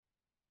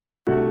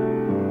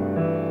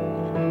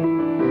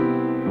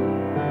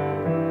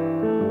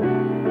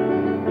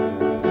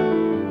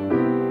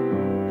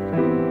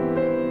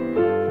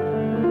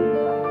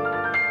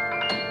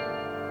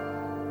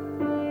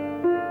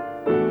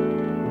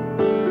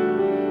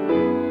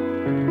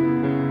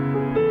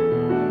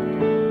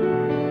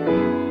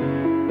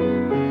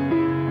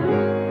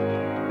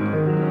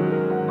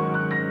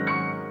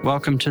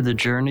Welcome to the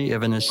journey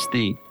of an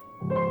aesthete,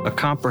 a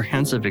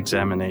comprehensive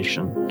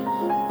examination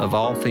of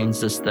all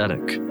things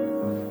aesthetic,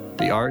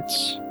 the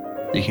arts,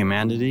 the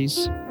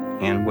humanities,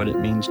 and what it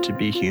means to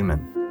be human.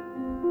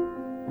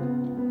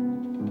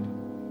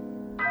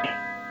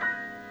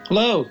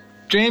 Hello,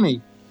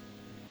 Jamie.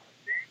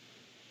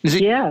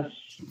 Yes.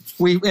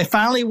 It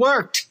finally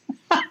worked.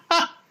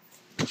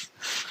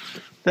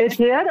 It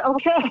did?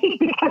 Okay.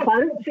 Because I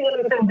didn't see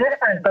anything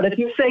different, but if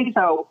you say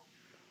so.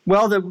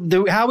 Well,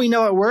 the how we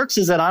know it works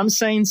is that I'm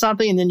saying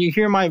something and then you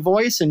hear my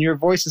voice and your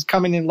voice is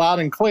coming in loud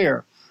and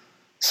clear.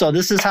 So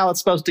this is how it's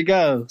supposed to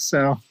go.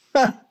 So.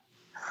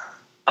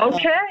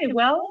 Okay,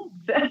 well,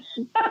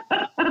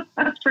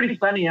 that's pretty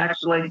funny,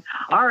 actually.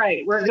 All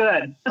right, we're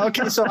good.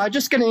 Okay, so I'm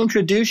just going to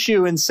introduce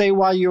you and say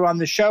why you're on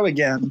the show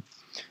again.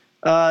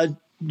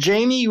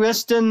 Jamie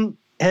Wriston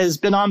has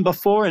been on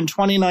before in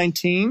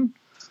 2019,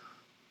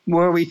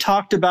 where we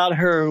talked about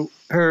her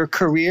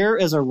career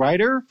as a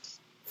writer,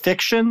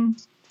 fiction,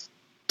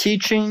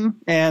 teaching,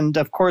 and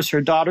of course her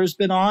daughter's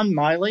been on,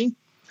 Miley.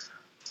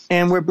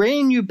 And we're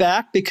bringing you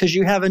back because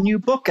you have a new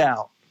book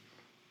out.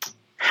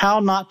 How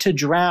Not to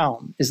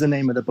Drown is the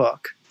name of the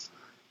book.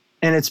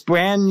 And it's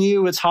brand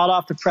new. It's hot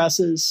off the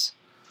presses.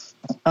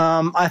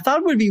 I thought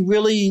it would be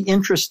really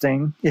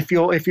interesting, if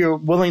you're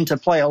willing to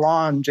play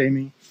along,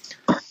 Jamie,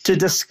 to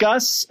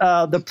discuss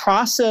the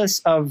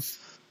process of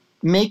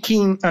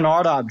making an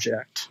art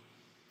object,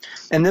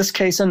 in this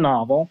case a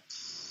novel,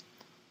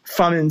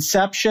 from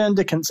conception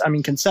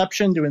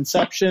to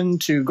inception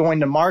to going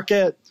to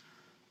market,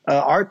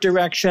 art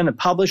direction,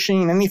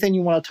 publishing, anything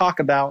you want to talk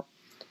about.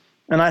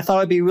 And I thought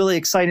it'd be really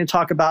exciting to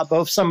talk about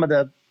both some of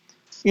the,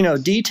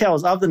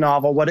 details of the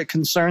novel, what it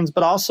concerns,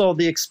 but also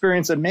the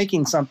experience of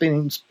making something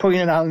and putting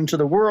it out into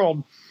the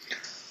world.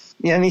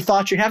 Any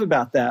thoughts you have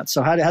about that?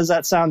 So how does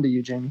that sound to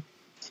you, Jamie?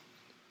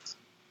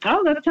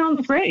 Oh, that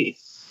sounds great.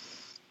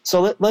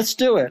 So let's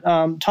do it.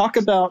 Talk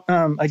about,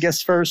 I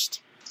guess, first,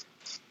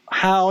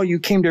 how you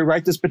came to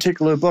write this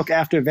particular book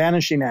after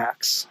Vanishing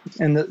Acts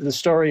and the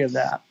story of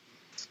that.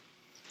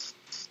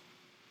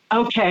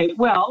 Okay,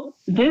 well,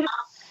 this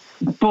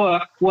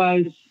book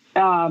was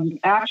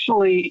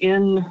actually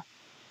in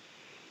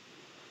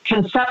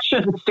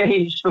conception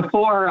stage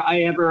before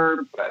I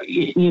ever,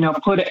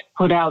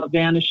 put out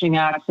Vanishing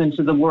Acts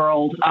into the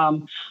world.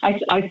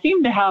 I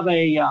seem to have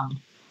a,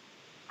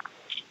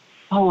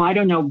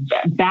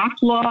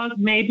 backlog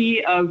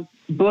maybe of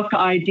book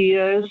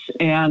ideas,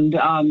 and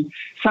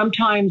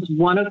sometimes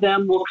one of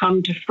them will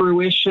come to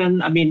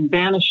fruition. I mean,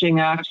 Vanishing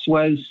Acts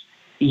was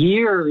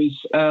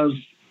years of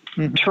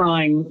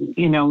trying,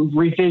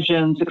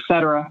 revisions,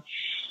 etc.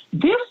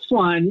 This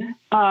one,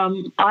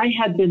 I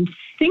had been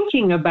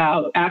thinking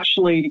about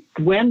actually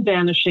when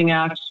Vanishing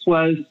Acts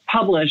was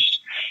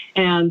published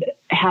and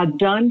had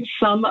done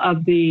some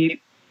of the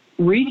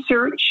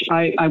research.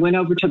 I went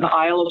over to the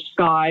Isle of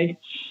Skye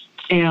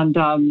and,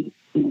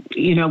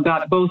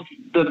 got both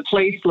the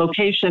place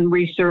location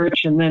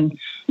research and then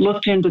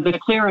looked into the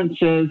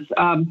clearances.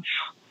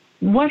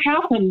 What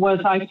happened was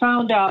I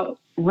found out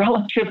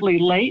relatively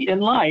late in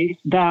life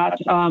that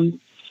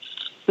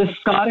the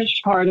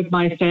Scottish part of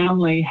my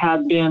family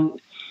had been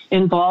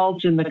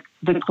involved in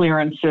the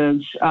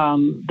clearances.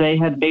 They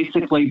had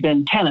basically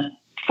been tenant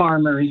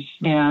farmers,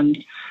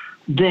 and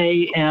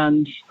they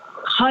and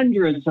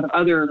hundreds of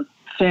other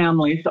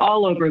families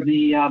all over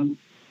the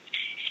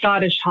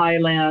Scottish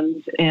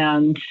Highlands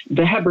and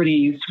the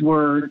Hebrides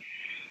were,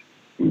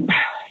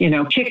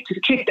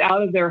 kicked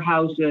out of their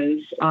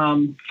houses,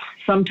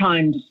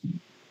 sometimes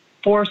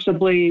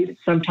forcibly,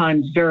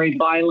 sometimes very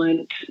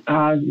violent.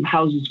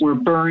 Houses were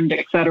burned,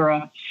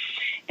 etc.,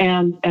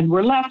 and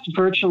were left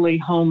virtually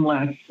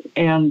homeless.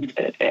 And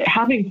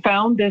having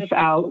found this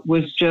out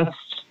was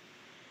just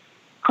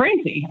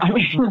crazy. I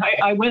mean,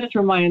 I went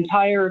through my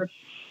entire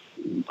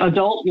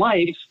adult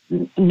life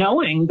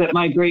knowing that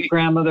my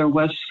great-grandmother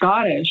was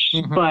Scottish,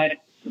 but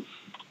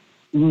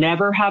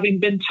never having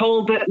been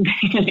told that,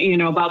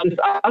 about this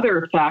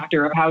other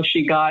factor of how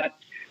she got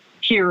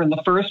here in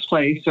the first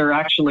place, or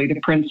actually to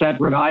Prince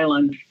Edward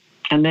Island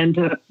and then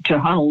to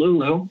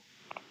Honolulu,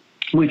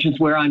 which is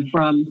where I'm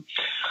from.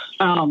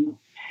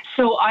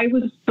 So I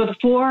was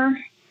before,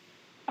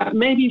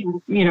 maybe,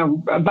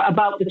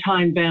 about the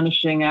time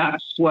Vanishing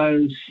Acts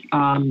was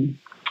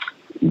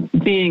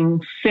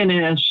being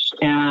finished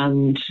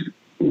and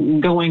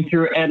going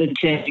through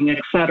editing,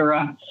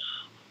 etc.,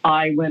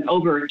 I went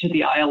over to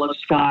the Isle of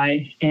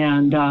Skye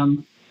and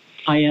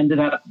I ended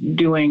up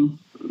doing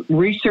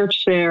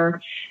research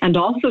there and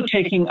also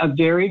taking a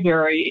very,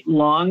 very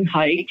long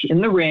hike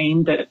in the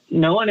rain that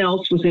no one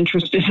else was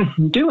interested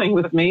in doing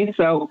with me.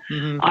 So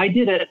I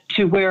did it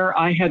to where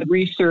I had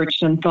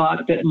researched and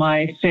thought that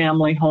my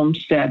family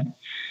homestead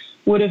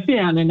would have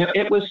been. And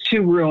it was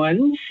to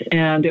ruins,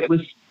 and it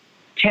was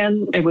a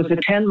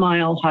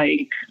 10-mile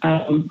hike,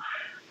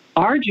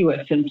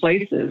 arduous in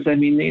places. I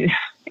mean,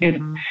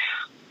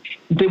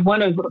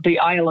 one of the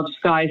Isle of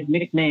Skye's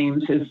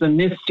nicknames is the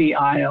Misty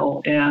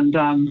Isle,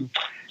 and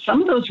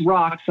some of those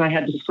rocks I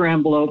had to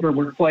scramble over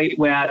were quite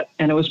wet,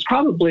 and it was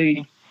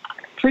probably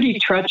pretty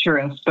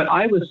treacherous, but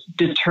I was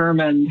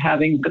determined,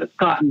 having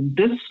gotten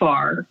this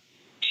far,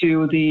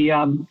 to the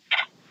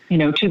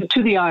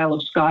to the Isle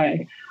of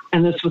Skye,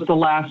 and this was the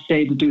last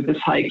day to do this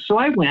hike. So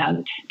I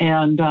went,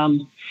 and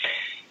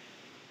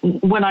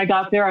when I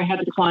got there, I had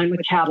to climb a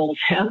cattle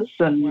fence,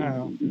 and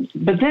Wow.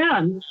 but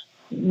then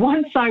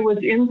once I was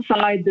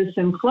inside this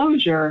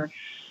enclosure,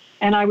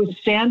 and I was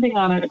standing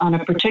on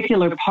a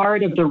particular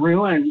part of the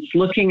ruins,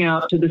 looking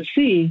out to the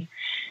sea,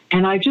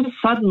 and I just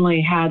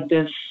suddenly had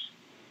this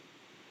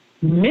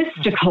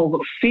mystical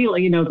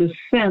feeling, this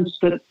sense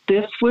that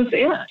this was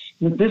it,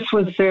 that this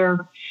was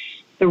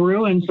the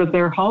ruins of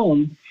their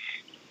home.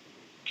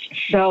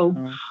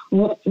 So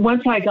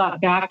once I got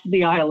back to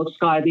the Isle of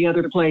Skye, the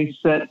other place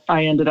that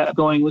I ended up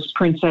going was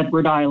Prince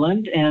Edward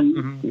Island,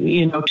 and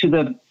to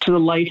the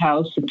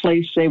lighthouse, the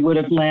place they would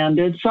have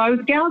landed. So I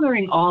was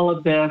gathering all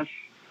of this.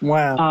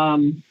 Wow.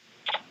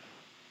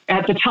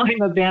 At the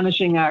time of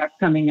Vanishing Act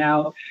coming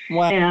out,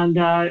 Wow.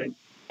 and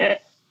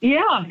it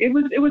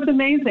was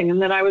amazing.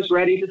 And then I was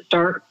ready to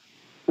start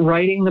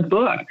writing the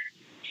book.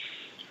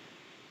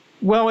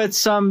 Well,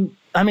 it's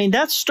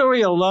that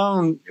story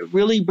alone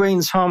really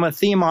brings home a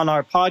theme on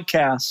our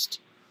podcast,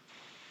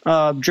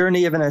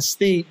 Journey of an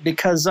Aesthete,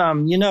 because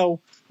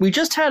we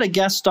just had a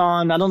guest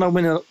on. I don't know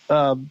when.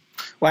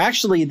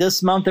 Actually,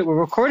 this month that we're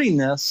recording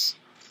this,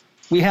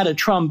 we had a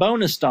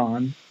trombonist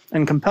on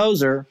and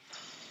composer,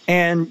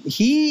 and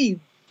he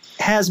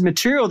has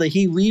material that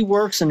he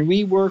reworks and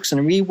reworks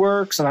and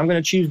reworks, and I'm going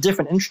to choose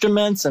different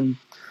instruments, and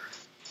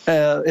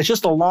it's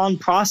just a long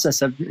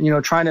process of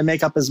trying to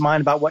make up his mind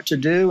about what to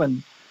do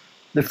and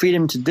the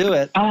freedom to do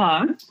it.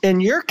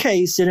 In your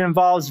case, it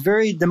involves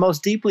the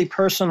most deeply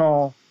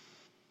personal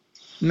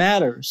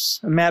matters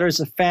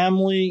of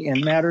family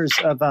and matters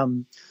of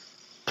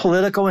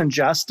political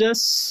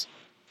injustice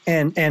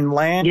and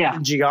land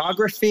and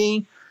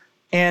geography.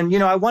 And,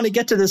 I want to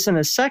get to this in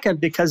a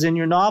second, because in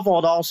your novel,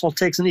 it also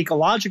takes an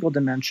ecological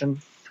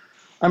dimension.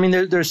 I mean,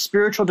 there's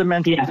spiritual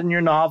dimensions in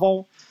your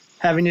novel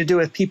having to do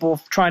with people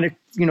trying to,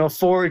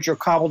 forge or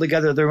cobble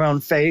together their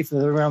own faith or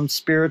their own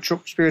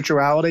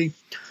spirituality,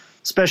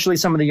 especially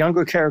some of the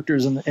younger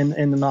characters in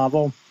the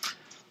novel.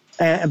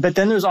 But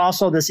then there's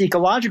also this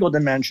ecological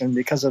dimension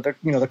because of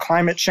the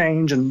climate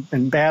change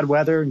and bad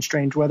weather and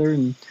strange weather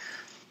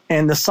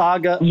and the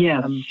saga.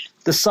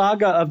 The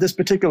saga of this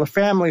particular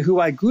family, who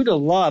I grew to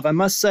love. I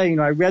must say,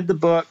 I read the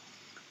book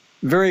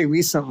very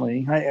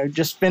recently. I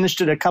just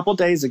finished it a couple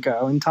days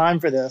ago in time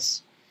for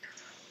this.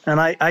 And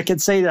I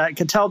could say that I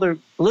could tell the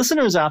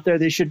listeners out there,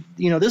 they should,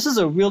 this is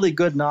a really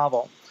good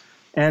novel.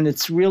 And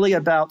it's really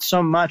about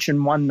so much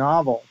in one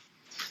novel.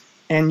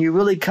 And you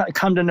really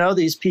come to know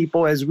these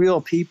people as real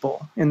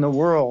people in the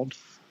world.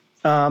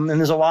 And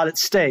there's a lot at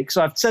stake.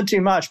 So I've said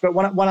too much, but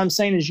what I'm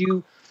saying is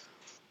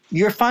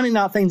you're finding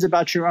out things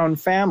about your own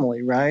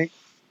family, right?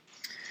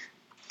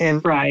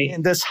 And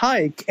this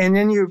hike, and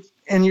then you're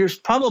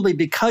probably,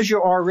 because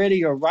you're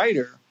already a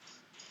writer,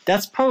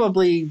 that's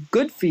probably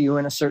good for you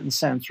in a certain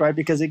sense, right?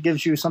 Because it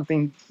gives you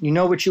something,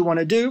 what you want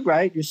to do,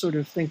 right? You're sort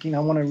of thinking, I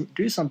want to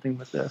do something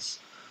with this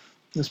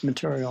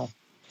material.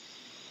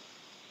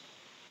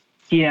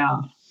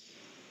 Yeah,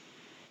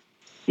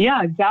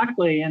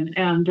 exactly.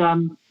 And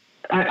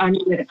I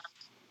mean,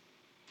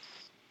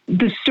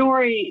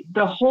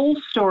 the whole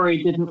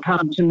story didn't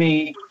come to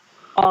me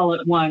all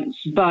at once,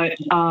 but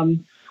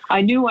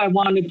I knew I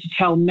wanted to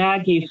tell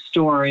Maggie's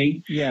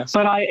story. Yes.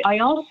 But I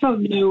also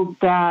knew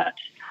that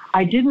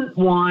I didn't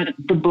want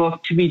the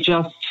book to be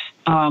just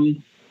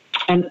an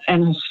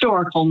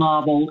historical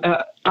novel.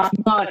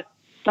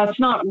 That's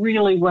not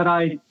really what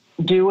I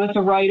do as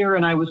a writer,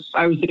 and I was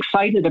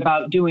excited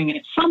about doing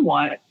it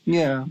somewhat.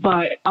 Yeah.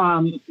 But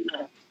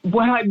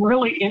what I'm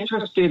really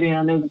interested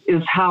in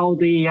is how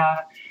the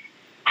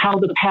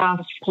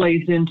past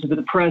plays into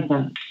the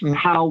present,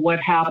 how what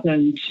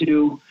happened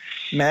to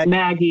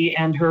Maggie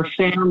and her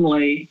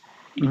family,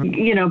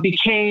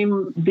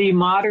 became the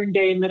modern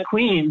day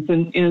McQueens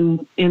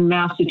in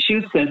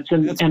Massachusetts,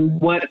 and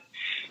what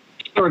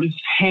sort of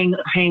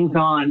hangs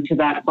on to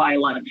that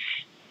violence.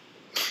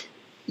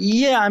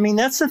 Yeah, I mean,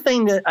 that's the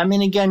thing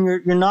again,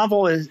 your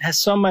novel has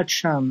so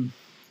much. I'm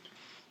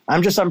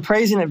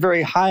praising it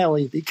very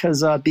highly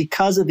because of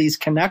these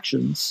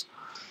connections.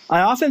 I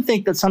often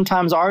think that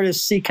sometimes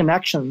artists see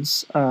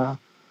connections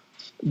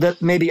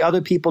that maybe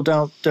other people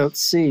don't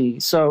see.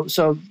 So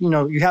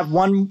you have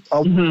woman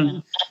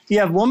in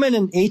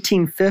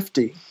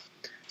 1850,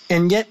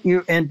 and yet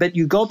but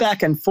you go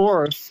back and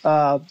forth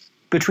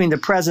between the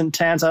present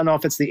tense. I don't know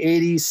if it's the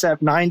 80s,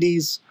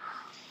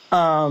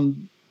 90s.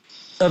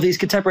 Of these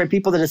contemporary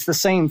people, that it's the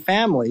same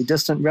family,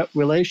 distant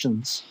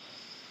relations.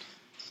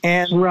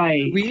 And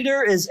the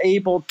reader is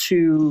able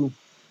to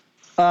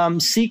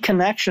see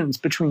connections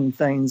between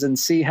things and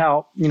see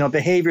how,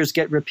 behaviors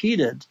get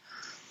repeated.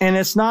 And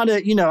it's not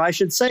I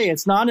should say,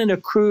 it's not in a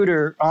crude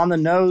or on the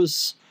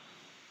nose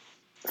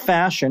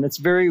fashion. It's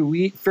very,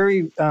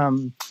 very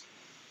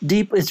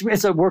deep.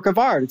 It's a work of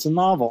art. It's a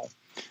novel.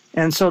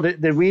 And so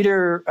the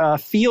reader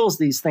feels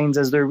these things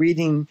as they're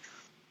reading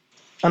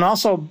And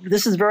also,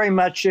 this is very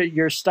much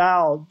your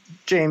style,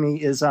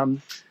 Jamie, is,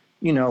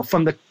 you know,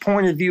 from the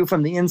point of view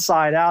from the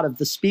inside out of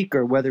the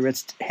speaker, whether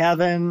it's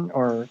Heaven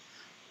or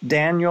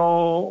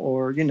Daniel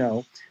or, you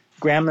know,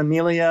 Graham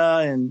Amelia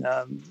and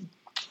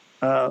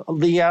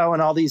Leo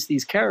and all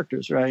these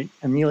characters, right?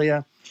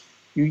 Amelia,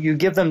 you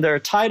give them their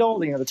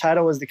title, you know, the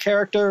title is the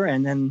character,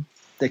 and then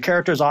the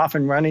character is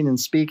often running and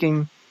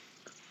speaking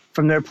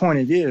from their point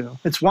of view.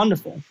 It's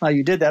wonderful how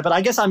you did that. But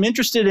I guess I'm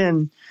interested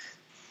in,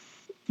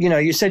 you know,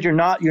 you said you're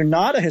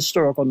not a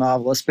historical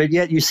novelist, but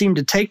yet you seem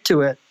to take to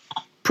it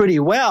pretty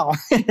well.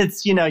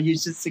 It's, you know, you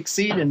should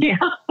succeed in. Yeah.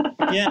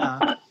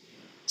 Yeah.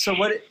 So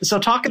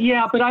talk.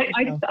 Yeah, but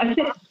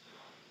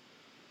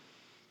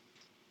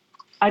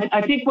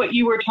I think what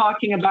you were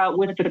talking about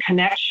with the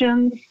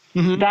connections,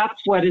 Mm-hmm. that's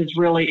what is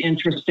really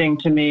interesting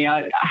to me.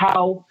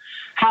 How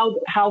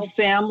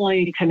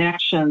family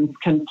connections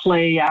can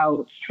play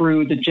out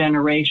through the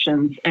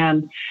generations.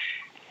 And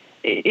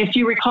if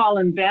you recall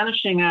in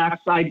Vanishing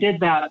Acts, I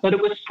did that, but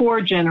it was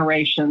 4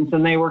 generations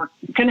and they were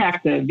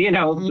connected, you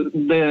know,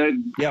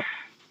 Yep.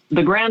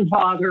 the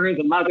grandfather,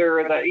 the mother,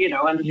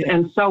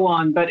 and so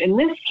on. But in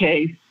this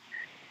case,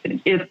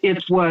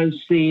 it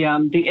was the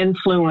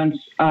influence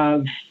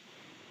of,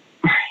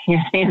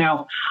 you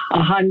know,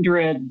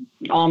 100,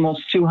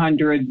 almost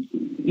 200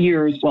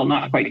 years. Well,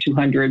 not quite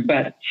 200,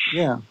 but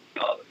Yeah.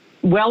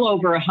 well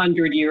over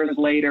 100 years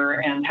later,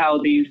 and how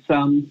these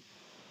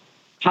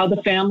how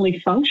the family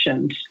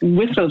functioned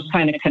with those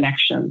kind of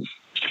connections.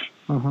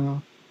 Uh-huh.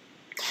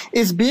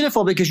 It's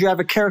beautiful because you have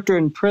a character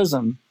in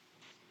prison,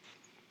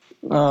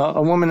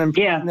 a woman in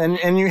prison,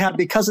 and you have,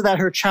 because of that,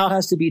 her child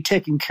has to be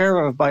taken care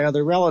of by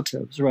other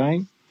relatives,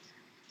 right?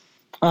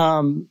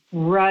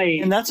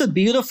 Right. And that's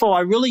I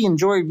really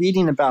enjoy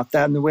reading about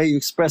that and the way you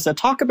express that.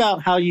 Talk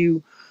about how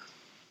you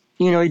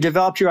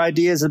developed your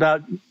ideas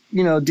about,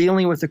 you know,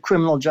 dealing with the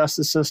criminal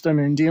justice system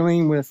and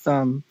dealing with,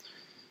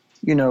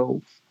 you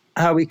know,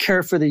 how we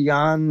care for the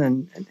young,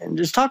 and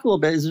just talk a little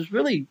bit. Is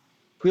really,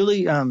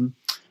 really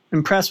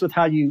impressed with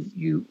how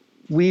you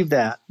weave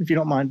that, if you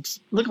don't mind. Just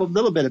look a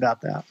little bit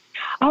about that.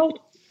 Oh,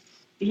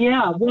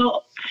 yeah.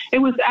 Well, it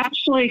was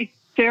actually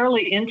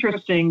fairly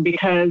interesting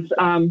because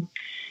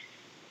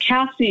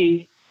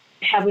Cassie,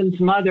 Heaven's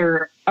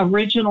mother,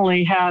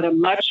 originally had a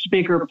much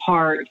bigger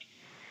part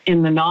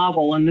in the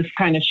novel, and this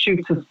kind of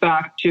shoots us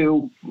back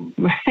to,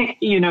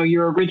 you know,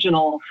 your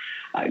original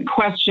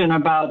question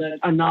about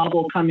a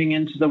novel coming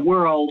into the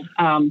world.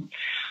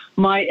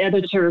 My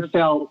editor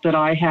felt that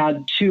I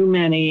had too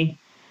many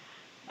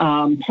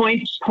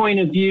point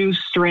of view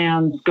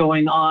strands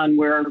going on,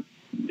 where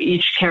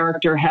each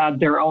character had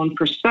their own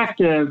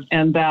perspective,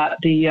 and that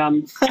the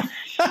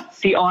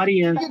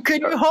audience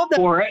could you hold that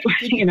for it,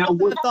 you know,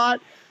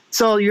 thought.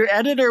 So your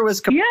editor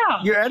was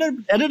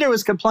editor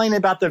was complaining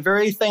about the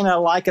very thing I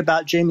like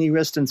about Jamie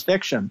Wriston's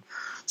fiction.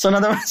 So in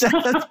other words, do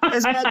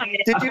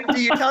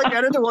you tell your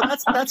editor, well,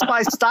 that's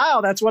my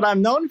style. That's what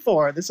I'm known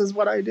for. This is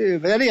what I do.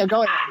 But anyway,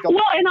 go ahead.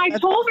 Well, and I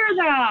told her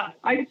that.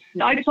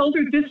 I told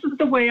her, this is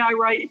the way I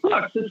write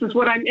books. This is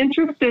what I'm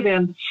interested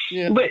in.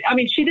 Yeah. But, I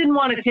mean, she didn't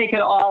want to take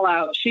it all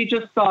out. She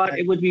just thought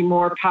it would be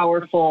more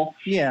powerful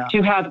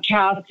to have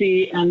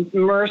Cassie and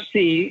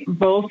Mercy,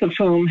 both of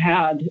whom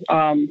had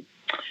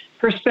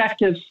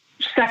perspective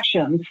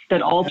sections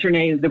that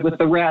alternated with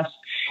the rest,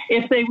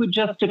 if they would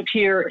just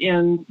appear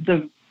in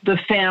the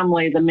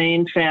family, the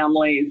main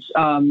family's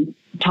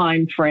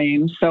time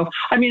frame. So,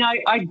 I mean,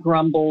 I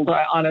grumbled,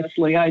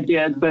 honestly, I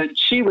did, but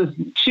she was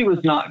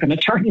not going to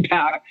turn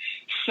back.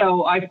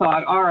 So I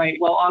thought, all right,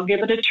 well, I'll give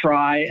it a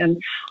try. And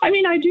I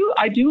mean, I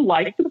do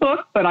like the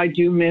book, but I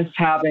do miss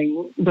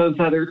having those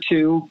other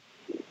two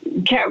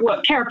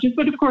characters.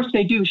 But of course,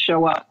 they do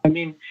show up. I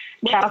mean,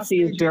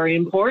 Cassie is very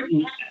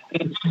important.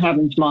 It's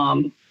Heaven's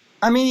mom.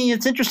 I mean,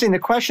 it's interesting. The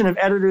question of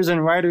editors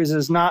and writers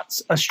is not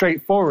a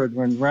straightforward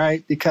one,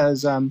 right?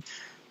 Because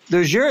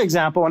there's your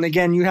example, and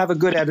again, you have a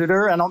good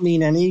editor. I don't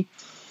mean any.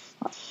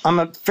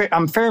 I'm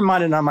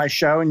fair-minded on my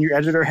show, and your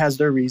editor has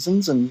their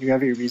reasons, and you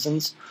have your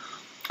reasons.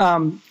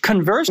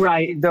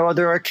 Conversely, though,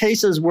 there are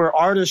cases where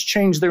artists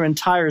change their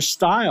entire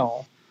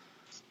style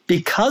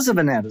because of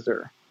an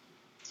editor.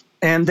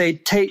 And they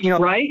take,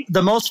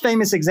 the most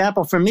famous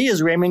example for me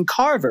is Raymond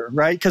Carver,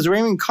 right? Because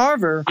Raymond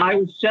Carver. I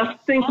was just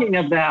thinking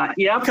of that.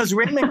 Yeah. Because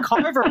Raymond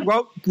Carver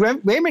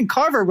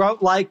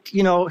wrote like,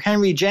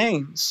 Henry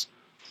James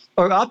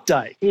or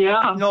Updike.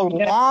 Yeah.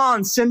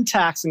 Long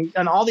syntax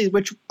and all these,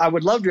 which I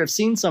would love to have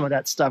seen some of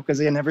that stuff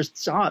because I never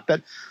saw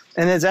it.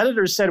 And his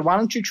editors said, why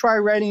don't you try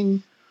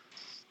writing,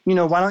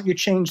 why don't you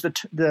change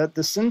the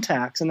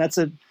syntax? And that's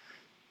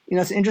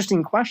it's an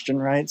interesting question,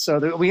 right?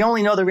 So we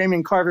only know the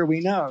Raymond Carver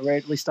we know,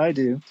 right? At least I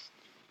do.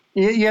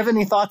 You have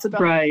any thoughts about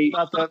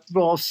the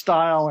role of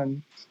style,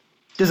 and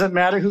does it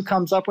matter who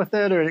comes up with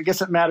it, or I guess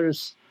it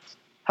matters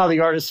how the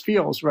artist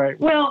feels, right?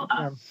 Well,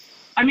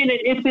 I mean,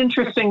 it's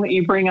interesting that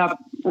you bring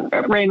up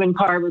Raymond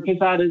Carver, because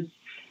that is,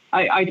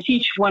 I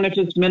teach one of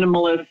his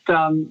minimalist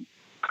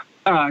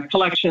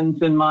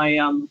collections in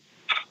my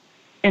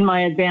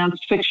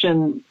advanced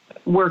fiction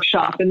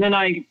workshop, and then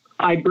I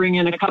I bring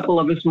in a couple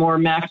of his more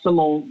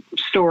maximal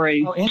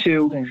stories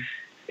to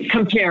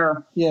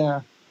compare.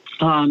 Yeah.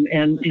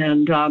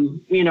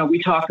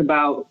 We talk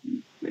about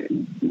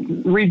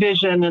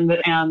revision and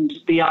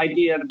the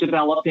idea of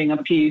developing a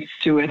piece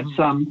to its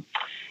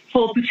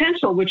full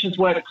potential, which is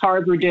what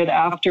Carver did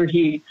after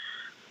he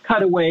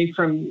cut away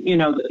from,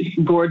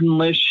 Gordon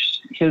Lish,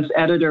 his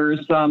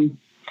editor's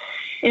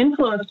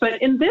influence.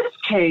 But in this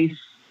case,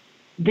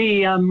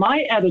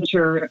 my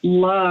editor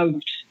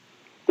loved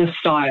the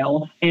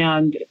style,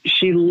 and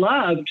she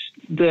loved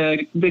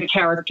the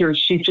characters.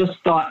 She just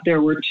thought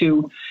there were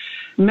too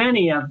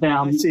many of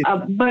them.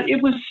 But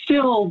it was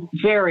still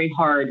very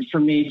hard for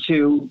me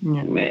to,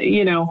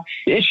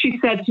 she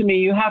said to me,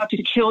 "You have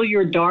to kill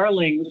your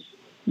darlings,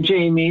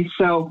 Jamie."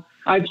 So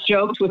I've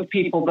joked with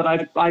people that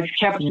I've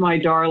kept my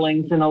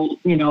darlings in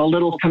a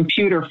little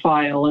computer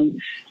file, and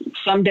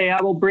someday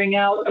I will bring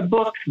out a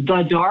book,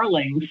 The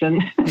Darlings,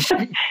 and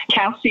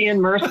Cassie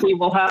and Mercy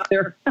will have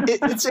their.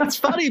 It's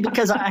funny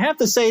because I have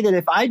to say that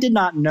if I did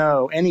not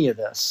know any of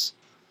this,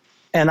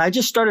 and I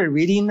just started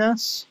reading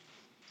this,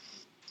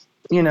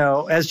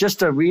 as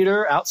just a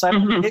reader outside,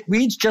 it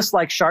reads just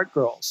like Shark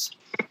Girls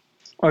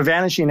or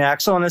Vanishing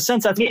Act. So in a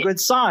sense, that's a good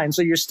sign.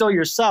 So you're still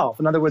yourself.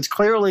 In other words,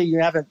 clearly you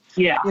haven't,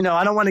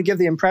 I don't want to give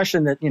the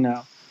impression that,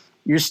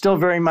 you're still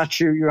very much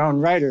your own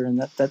writer,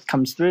 and that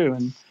comes through.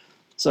 And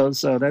so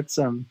that's,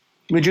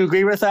 would you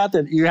agree with that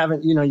you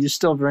haven't, you're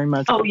still very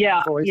much. Oh,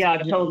 yeah. Voice? Yeah,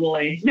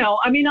 totally. No,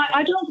 I mean,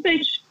 I don't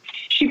think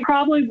she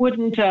probably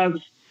wouldn't have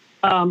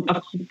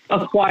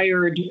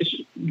acquired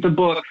the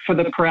book for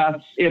the press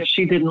if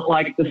she didn't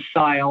like the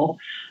style.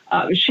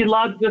 She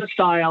loved the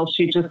style.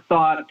 She just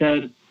thought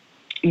that,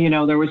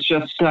 there was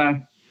just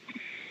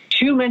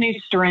too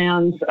many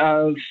strands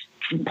of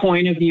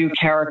point of view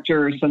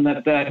characters, and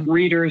that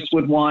readers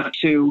would want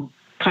to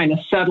kind of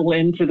settle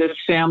into this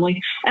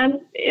family.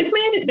 And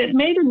it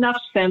made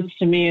enough sense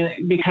to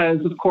me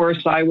because, of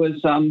course, I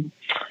was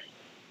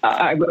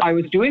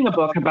doing a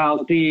book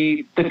about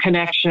the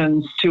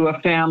connections to a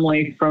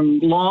family from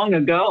long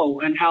ago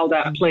and how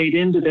that played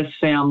into this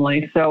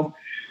family. So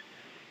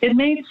it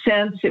made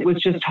sense. It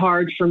was just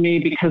hard for me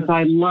because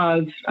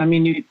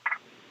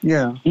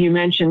you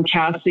mentioned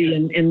Cassie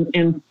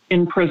in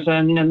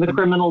prison and the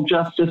criminal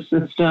justice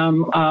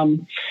system.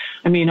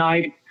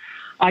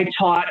 I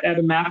taught at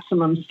a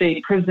maximum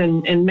state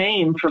prison in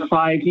Maine for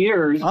 5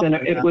 years, and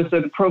it was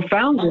a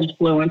profound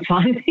influence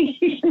on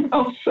me.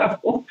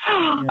 So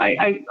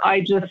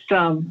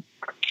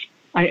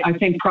I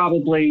think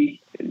probably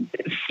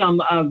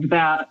some of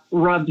that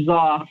rubs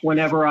off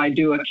whenever I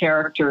do a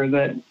character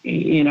that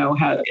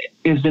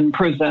is in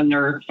prison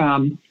or.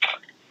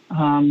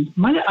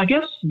 I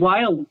guess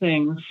Wild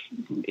Things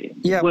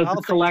was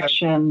a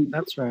collection.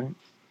 That's right.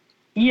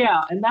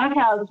 Yeah, and that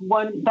has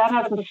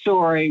a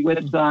story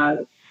with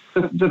the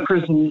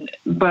prison.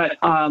 But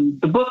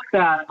the book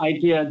that I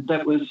did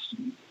that was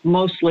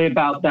mostly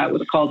about that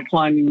was called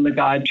Climbing the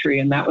God Tree,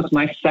 and that was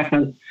my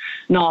second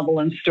novel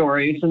in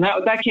stories, and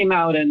that came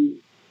out in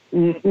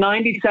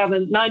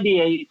 97,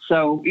 98.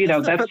 So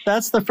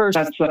that's the first.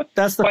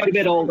 That's quite a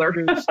bit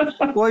older.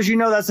 Well, as you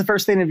know, that's the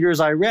first thing of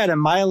yours I read,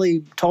 and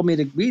Miley told me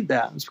to read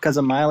that. It's because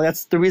of Miley.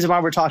 That's the reason why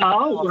we're talking.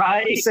 Oh,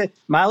 right.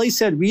 Miley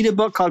said read a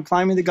book called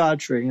Climbing the God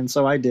Tree, and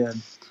so I did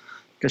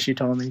because she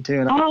told me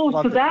to.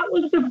 So that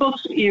was the book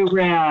that you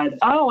read.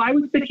 Oh, I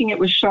was thinking it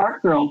was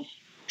Shark Girls.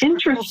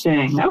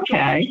 Interesting.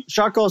 Okay.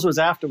 Shark Girls was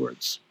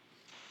afterwards.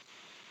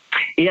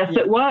 Yes,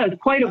 it was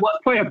quite a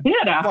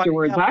bit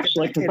afterwards,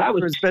 actually, because that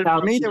was.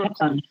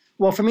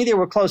 For me, they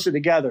were closer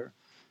together.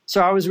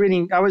 So I was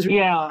reading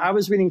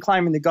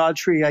Climbing the God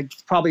Tree.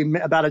 Probably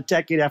about a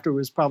decade after it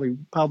was probably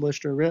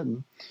published or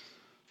written.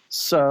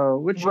 So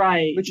which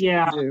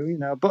you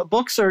do, but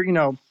books are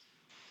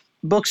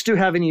books do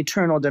have an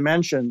eternal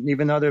dimension,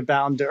 even though they're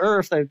bound to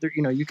earth.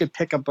 You could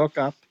pick a book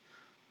up.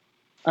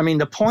 I mean,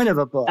 the point of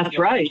a book. That's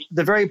right.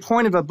 The very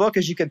point of a book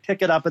is you could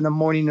pick it up in the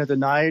morning or the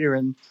night or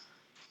in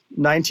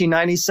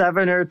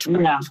 1997 or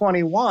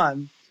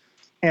 2021,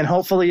 and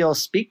hopefully it'll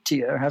speak to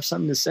you or have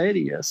something to say to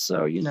you.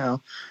 So,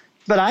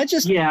 but I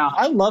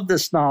love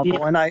this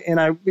novel, and I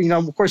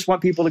of course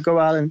want people to go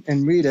out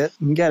and read it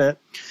and get it.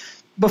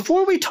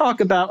 Before we talk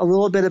about a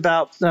little bit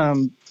about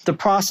the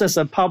process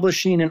of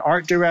publishing and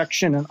art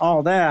direction and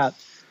all that,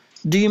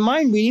 do you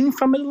mind reading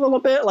from it a little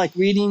bit? Like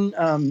reading,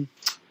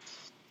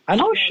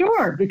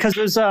 sure. Because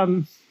there's,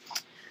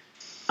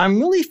 I'm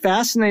really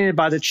fascinated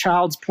by the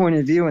child's point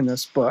of view in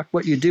this book,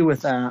 what you do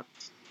with that.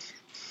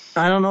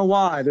 I don't know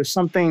why. There's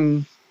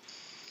something,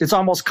 it's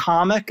almost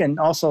comic and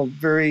also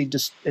very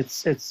just,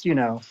 it's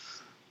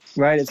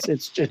right?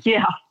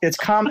 It's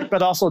comic,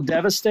 but also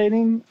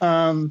devastating.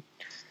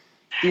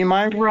 Do you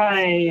mind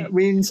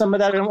reading some of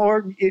that,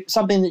 or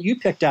something that you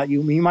picked out?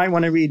 You might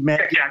want to read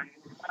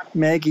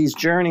Maggie's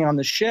journey on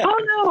the ship.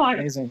 Oh no,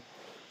 amazing.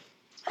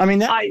 I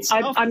mean,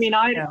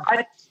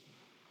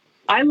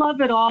 I love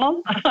it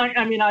all.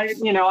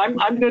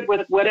 I'm good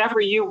with whatever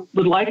you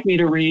would like me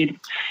to read.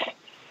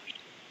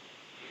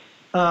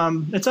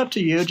 It's up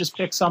to you. Just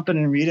pick something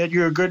and read it.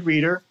 You're a good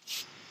reader.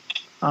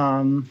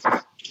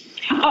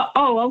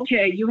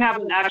 Okay. You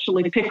haven't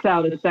actually picked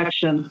out a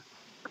section.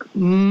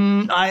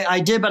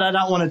 I did, but I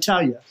don't want to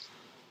tell you.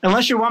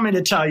 Unless you want me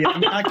to tell you. I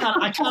mean,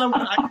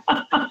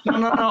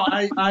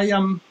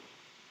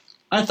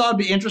 I thought it'd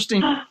be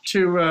interesting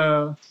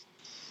to,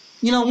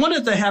 one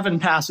of the heaven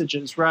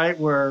passages, right,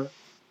 where,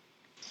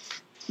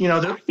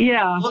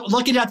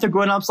 looking at the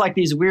grown-ups like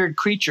these weird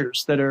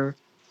creatures that are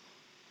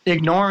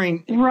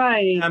ignoring them.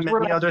 And,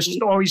 they're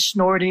always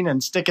snorting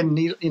and sticking,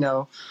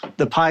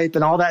 the pipe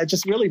and all that. It's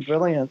just really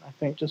brilliant, I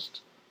think.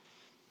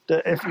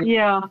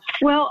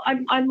 Well,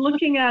 I'm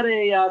looking at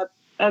a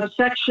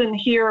section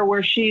here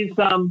where she's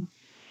on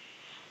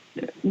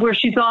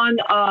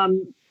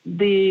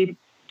the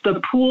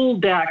pool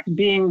deck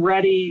being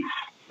ready.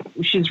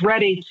 She's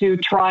ready to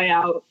try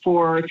out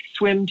for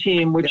swim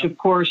team, which of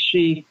course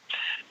she.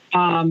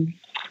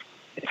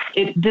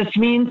 This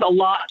means a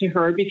lot to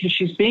her because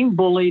she's being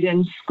bullied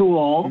in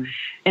school,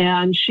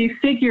 and she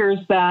figures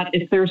that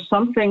if there's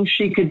something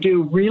she could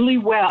do really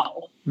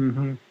well,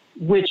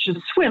 which is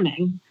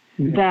swimming,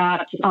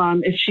 that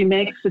if she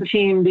makes the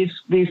team,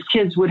 these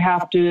kids would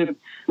have to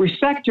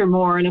respect her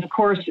more. And of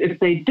course, if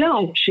they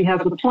don't, she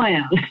has a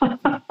plan,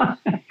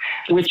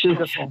 which is,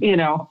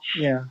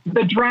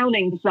 the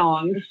drowning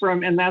songs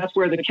and that's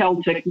where the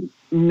Celtic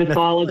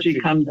mythology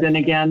comes in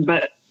again.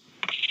 But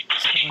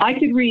I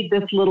could read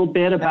this little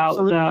bit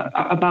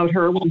about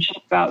her when she's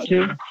about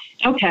to.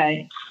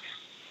 Okay.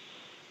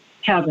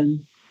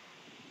 Heaven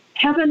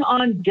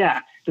on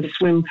deck, the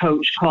swim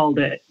coach called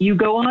it. You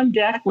go on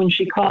deck when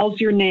she calls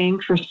your name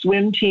for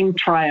swim team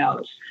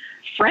tryouts.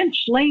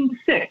 French lane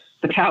 6,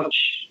 the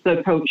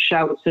coach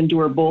shouts into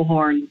her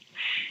bullhorn.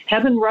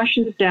 Heaven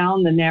rushes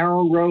down the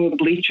narrow row of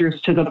bleachers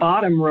to the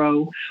bottom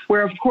row,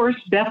 where, of course,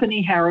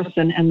 Bethany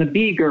Harrison and the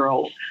B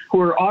girls,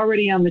 who are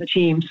already on the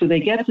team, so they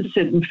get to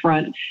sit in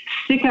front,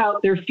 stick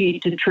out their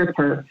feet to trip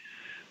her.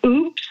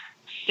 Oops,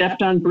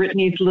 stepped on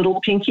Brittany's little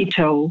pinky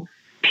toe.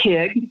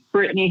 Pig,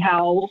 Brittany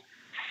howls.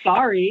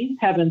 Sorry,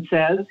 Heaven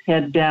says,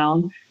 head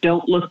down.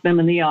 Don't look them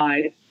in the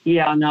eyes.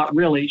 Yeah, not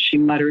really, she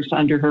mutters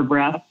under her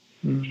breath.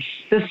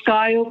 The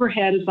sky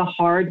overhead is a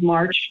hard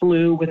March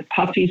blue with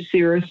puffy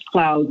cirrus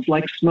clouds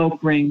like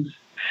smoke rings.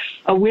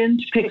 A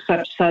wind picks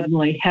up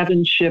suddenly.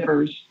 Heaven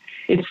shivers.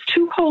 It's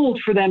too cold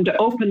for them to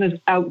open this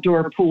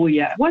outdoor pool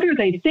yet. What are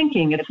they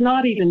thinking? It's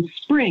not even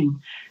spring,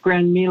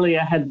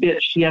 Grandmelia had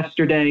bitched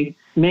yesterday.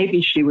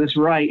 Maybe she was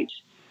right.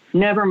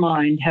 Never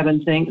mind,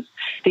 Heaven thinks.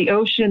 The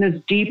ocean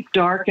is deep,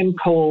 dark, and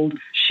cold.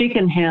 She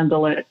can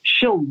handle it.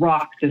 She'll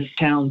rock this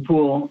town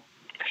pool.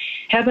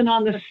 Heaven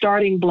on the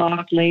starting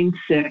block, lane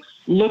 6.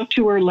 Look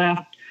to her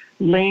left,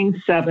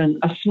 lane 7.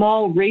 A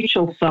small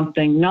Rachel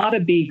something, not a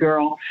B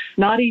girl,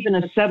 not even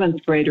a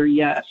 7th grader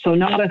yet, so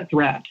not a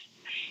threat.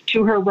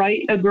 To her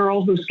right, a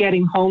girl who's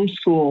getting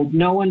homeschooled.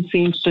 No one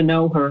seems to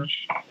know her.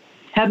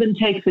 Heaven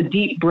takes a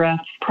deep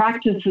breath,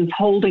 practices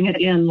holding it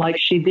in like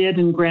she did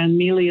in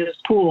Grandmelia's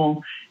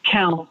pool,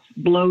 counts,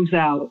 blows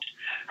out.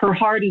 Her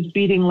heart is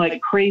beating like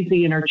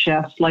crazy in her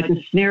chest, like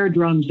a snare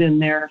drum's in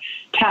there.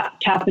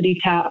 Tap, tappity,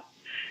 tap.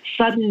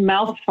 Sudden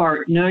mouth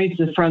fart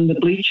noises from the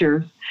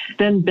bleachers.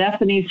 Then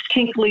Bethany's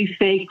tinkly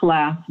fake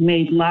laugh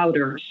made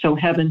louder so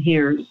Heaven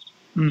hears.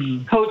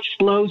 Coach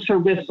blows her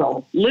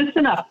whistle.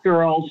 Listen up,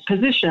 girls.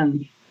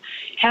 Positions.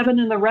 Heaven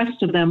and the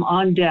rest of them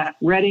on deck,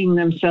 readying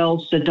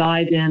themselves to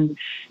dive in,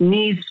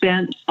 knees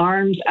bent,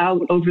 arms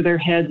out over their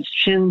heads,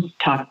 chins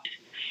tucked.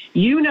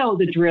 You know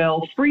the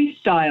drill.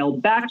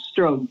 Freestyle,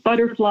 backstroke,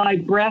 butterfly,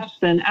 breath,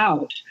 then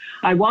out.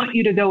 I want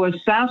you to go as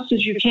fast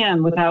as you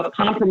can without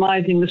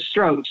compromising the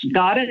strokes.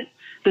 Got it?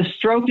 The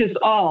stroke is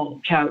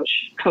all,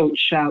 Coach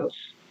shouts.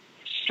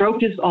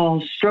 Stroke is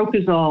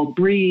all,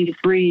 breathe,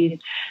 breathe.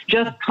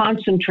 Just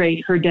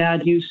concentrate, her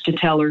dad used to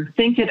tell her.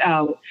 Think it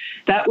out.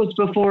 That was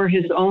before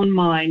his own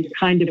mind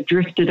kind of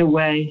drifted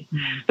away.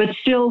 But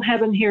still,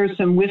 Heaven hears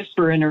him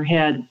whisper in her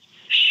head.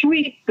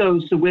 Shweet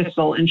goes the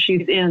whistle, and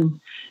she's in.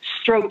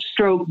 Stroke,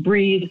 stroke,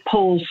 breathe,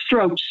 pull,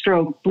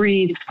 stroke,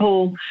 breathe,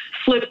 pull,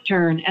 flip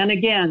turn, and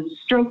again,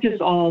 stroke is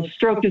all,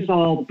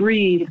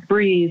 breathe,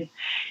 breathe.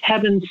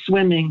 Heaven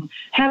swimming.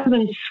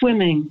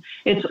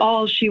 It's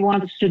all she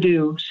wants to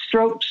do.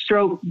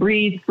 Stroke,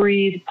 breathe,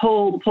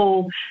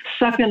 pull,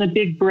 suck in a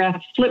big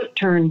breath, flip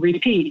turn,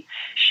 repeat.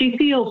 She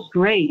feels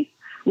great.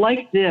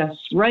 Like this,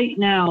 right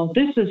now,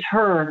 this is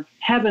her,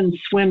 Heaven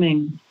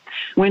swimming.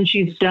 When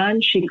she's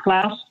done, she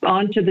clasps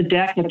onto the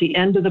deck at the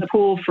end of the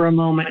pool for a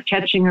moment,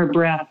 catching her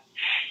breath.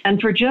 And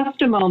for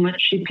just a moment,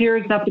 she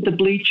peers up at the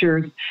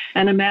bleachers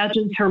and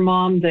imagines her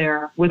mom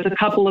there with a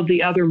couple of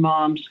the other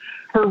moms,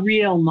 her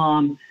real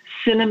mom,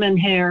 cinnamon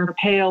hair,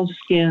 pale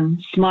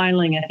skin,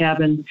 smiling at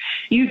Heaven.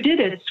 You did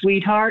it,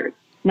 sweetheart.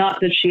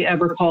 Not that she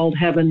ever called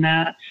Heaven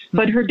that,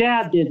 but her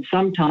dad did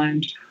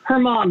sometimes. Her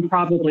mom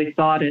probably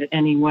thought it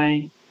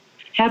anyway.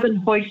 Heaven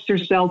hoists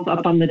herself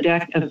up on the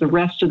deck as the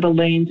rest of the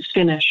lanes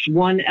finish,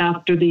 one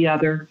after the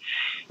other.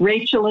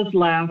 Rachel has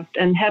laughed,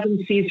 and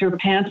Heaven sees her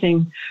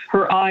panting,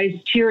 her eyes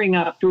tearing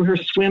up through her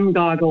swim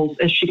goggles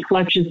as she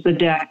clutches the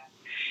deck.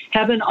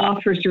 Heaven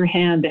offers her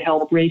hand to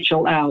help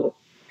Rachel out.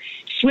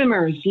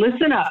 Swimmers,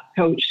 listen up,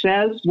 Coach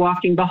says,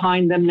 walking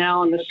behind them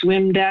now on the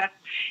swim deck.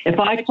 If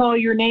I call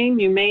your name,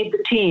 you made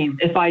the team.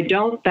 If I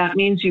don't, that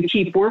means you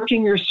keep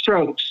working your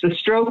strokes. The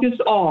stroke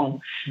is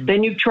all.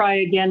 Then you try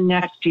again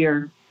next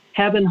year.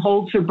 Heaven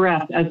holds her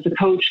breath as the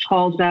coach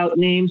calls out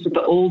names of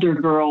the older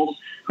girls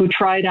who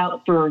tried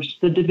out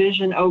first, the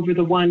division over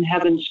the one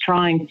Heaven's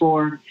trying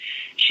for.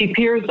 She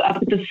peers up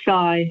at the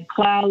sky,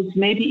 clouds,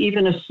 maybe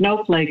even a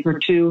snowflake or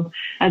two,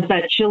 as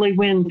that chilly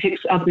wind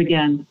picks up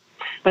again.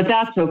 But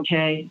that's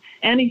okay.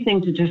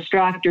 Anything to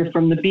distract her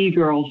from the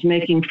B-girls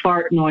making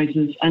fart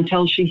noises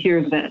until she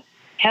hears it.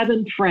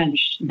 Heaven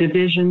French,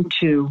 Division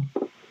 2.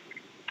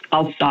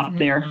 I'll stop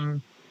there. Mm-hmm.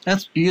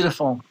 That's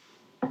beautiful.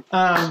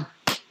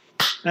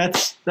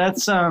 That's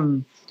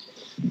I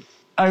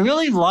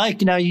really like,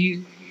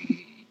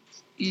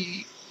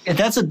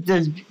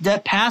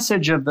 that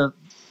passage of the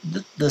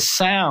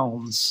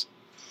sounds.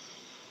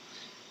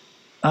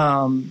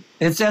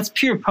 That's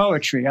pure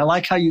poetry. I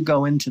like how you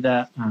go into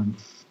that.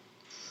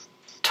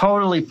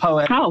 Totally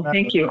poetic. Oh,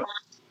 thank you.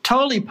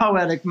 Totally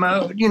poetic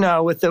mode,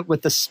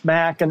 with the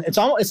smack, and it's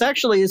a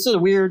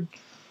weird.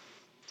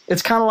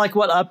 It's kind of like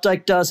what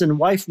Updike does in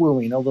Wife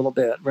Wooing a little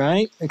bit,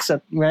 right?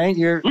 Except, right,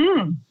 you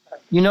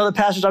know the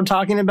passage I'm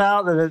talking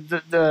about,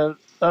 the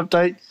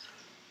Updike,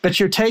 but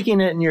you're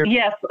taking it and you're.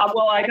 Yes,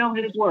 well, I know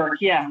his work.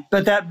 Yeah,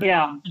 but that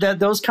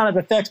those kind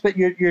of effects, but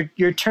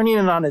you're turning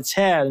it on its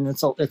head, and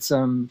it's a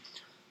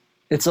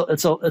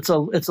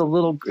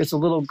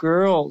little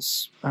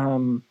girl's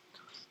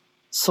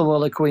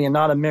soliloquy and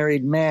not a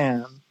married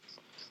man.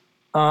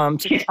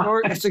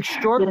 It's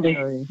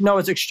extraordinary. No,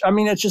 I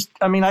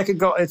could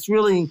go. It's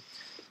really,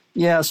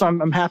 so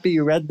I'm happy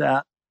you read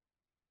that.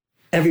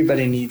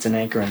 Everybody needs an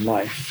anchor in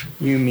life.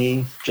 You,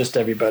 me, just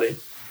everybody.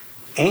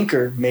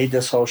 Anchor made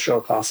this whole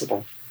show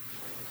possible.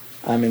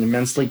 I'm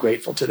immensely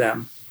grateful to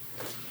them.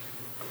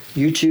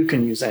 You too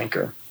can use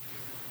Anchor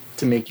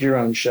to make your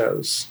own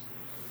shows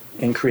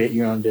and create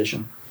your own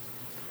vision.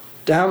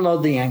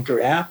 Download the Anchor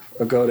app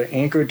or go to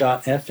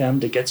anchor.fm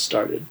to get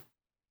started.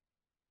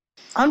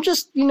 I'm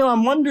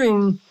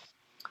wondering,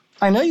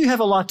 I know you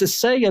have a lot to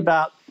say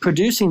about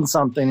producing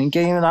something and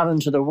getting it out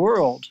into the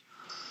world,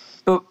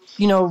 but,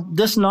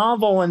 this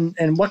novel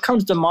and what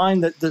comes to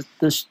mind,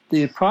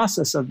 the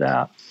process of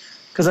that,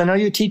 because I know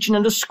you're teaching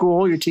at a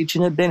school, you're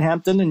teaching at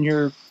Binghamton,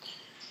 and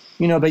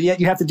but yet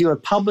you have to deal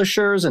with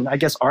publishers and I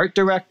guess art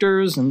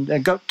directors,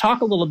 and go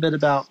talk a little bit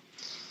about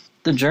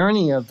the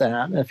journey of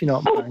that, if you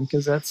don't mind,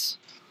 because that's.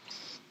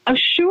 Oh,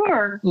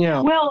 sure.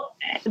 Yeah. Well,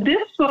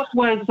 this book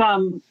was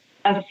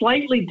a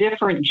slightly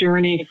different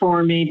journey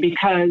for me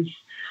because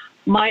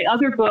my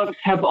other books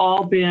have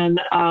all been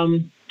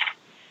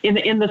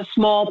in the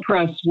small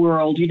press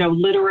world,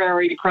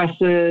 literary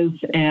presses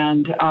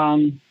and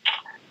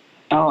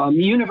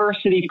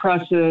university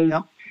presses.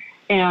 Yep.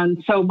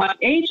 And so my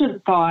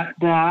agent thought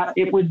that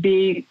it would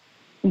be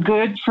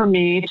good for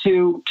me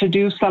to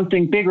do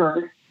something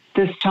bigger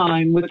this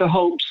time with the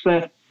hopes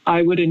that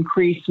I would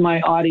increase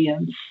my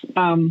audience.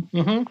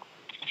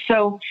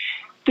 So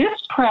this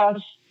press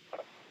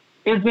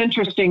is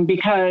interesting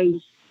because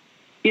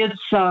it's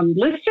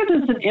listed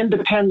as an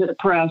independent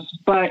press,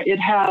 but it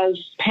has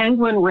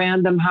Penguin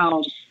Random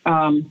House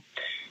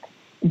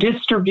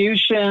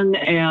distribution,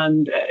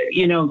 and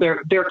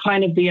they're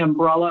kind of the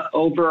umbrella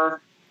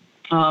over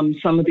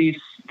some of these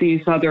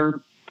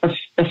other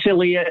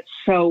affiliates.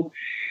 So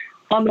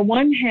on the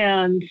one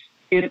hand,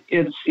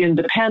 it's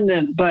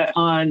independent, but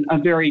on a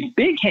very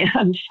big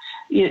hand,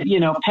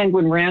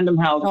 Penguin Random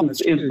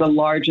House is the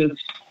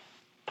largest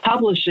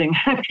publishing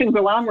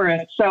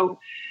conglomerate. So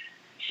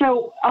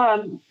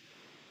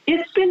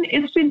it's been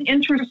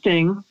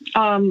interesting.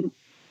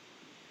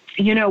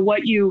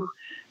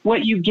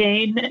 What you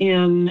gain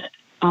in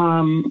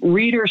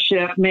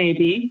readership,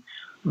 maybe,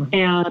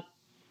 and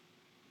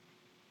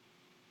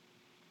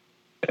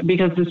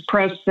because this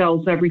press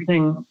sells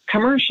everything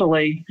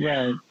commercially,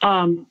 right.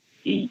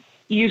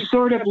 You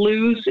sort of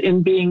lose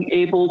in being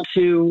able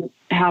to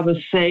have a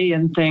say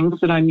in things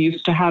that I'm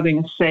used to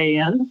having a say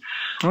in.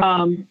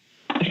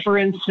 For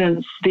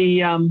instance,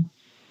 I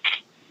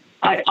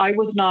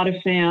was not a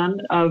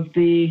fan of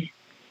the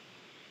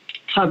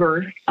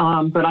cover,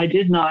 but I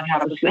did not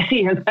have a say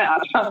in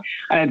that.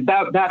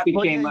 That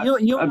became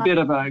a bit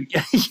of a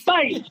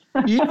fight.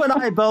 You and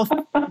I both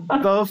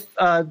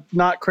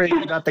not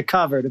crazy about the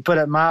cover, to put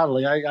it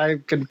mildly. I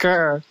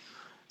concur.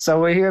 So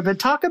we're here, but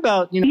talk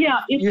about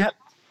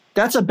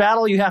that's a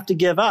battle you have to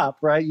give up,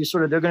 right?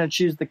 They're going to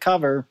choose the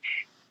cover,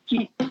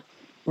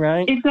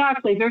 right?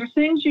 Exactly. There's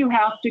things you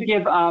have to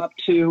give up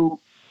to,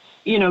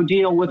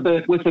 deal with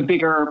the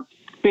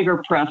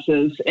bigger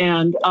presses,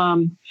 and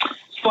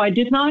so I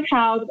did not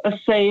have a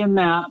say in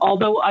that.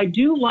 Although I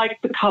do like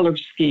the color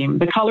scheme.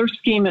 The color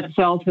scheme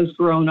itself has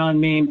grown on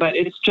me, but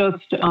it's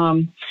just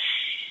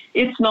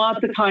it's not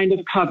the kind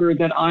of cover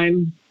that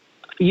I'm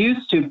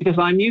used to, because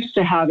I'm used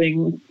to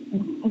having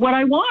what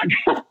I want.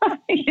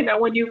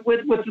 When you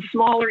with the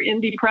smaller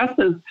indie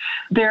presses,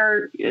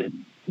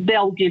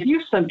 they'll give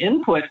you some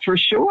input for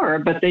sure,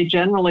 but they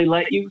generally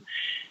let you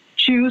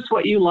choose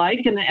what you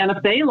like, and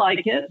if they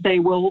like it, they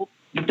will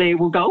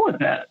go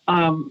with it.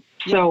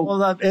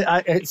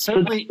 It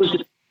certainly.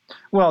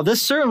 Well,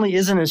 this certainly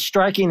isn't as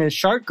striking as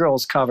Shark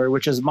Girl's cover,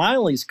 which is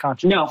Miley's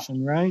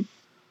contribution, right?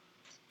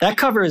 That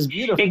cover is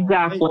beautiful.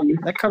 Exactly.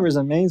 That cover is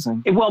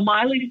amazing. Well,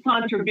 Miley's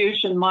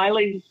contribution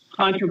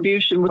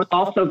was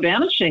also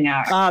Vanishing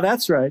Act. Ah,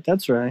 that's right.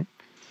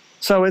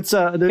 So it's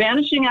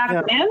Vanishing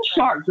Act and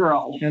Shark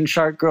Girl. And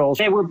Shark Girls.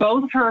 They were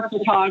both her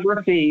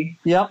photography.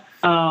 Yep.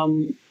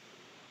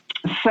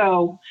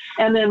 So,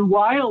 and then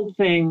Wild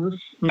Things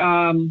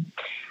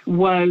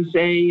was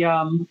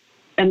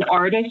an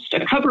artist,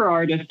 a cover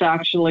artist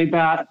actually,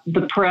 that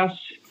the press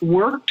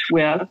worked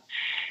with,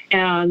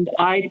 and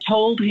I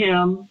told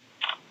him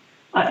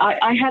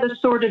I had a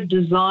sort of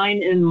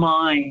design in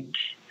mind,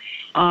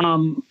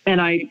 and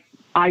I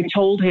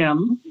told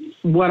him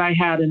what I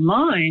had in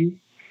mind,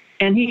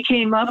 and he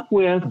came up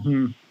with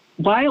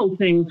Wild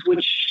Things,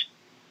 which,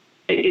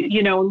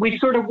 and we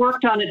sort of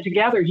worked on it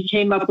together. He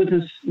came up with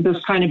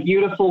this kind of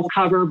beautiful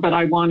cover, but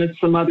I wanted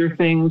some other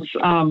things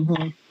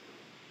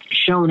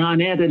shown on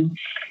it, and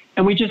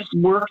we just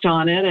worked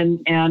on it,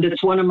 and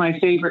it's one of my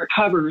favorite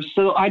covers.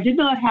 So I did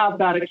not have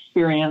that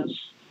experience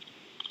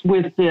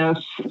with this.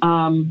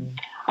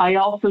 I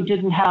also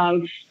didn't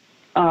have,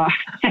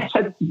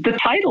 the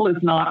title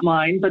is not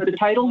mine, but the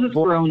title has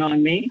grown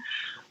on me.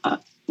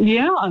 What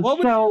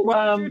was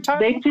your title?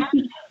 They picked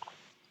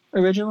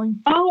originally?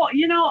 Oh,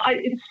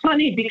 it's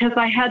funny because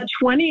I had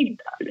 20,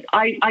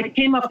 I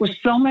came up with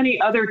so many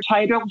other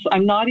titles.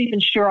 I'm not even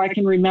sure I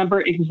can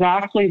remember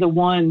exactly the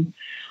one.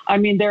 I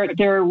mean,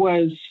 there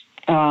was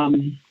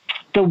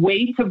The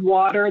Weight of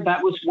Water.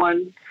 That was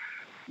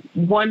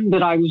one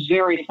that I was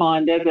very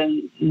fond of,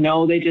 and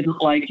no, they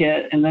didn't like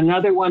it. And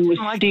another one was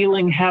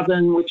Stealing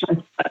Heaven, which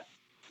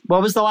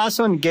what was the last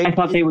one? I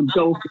thought they would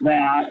go for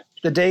that.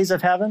 The Days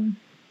of Heaven?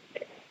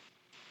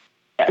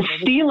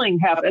 Stealing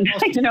Heaven,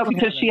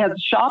 because she has a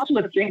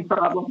shoplifting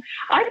problem.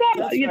 I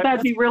thought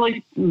that'd be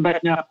really,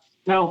 but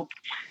no.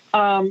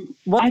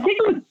 I think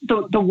it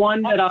was the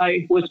one that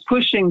I was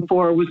pushing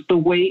for was The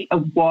Weight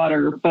of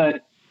Water,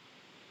 but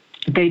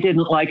they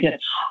didn't like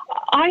it.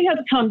 I have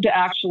come to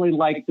actually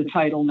like the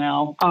title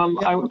now.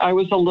 I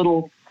was a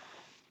little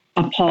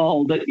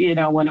appalled that,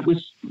 when it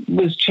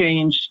was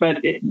changed,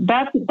 but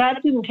that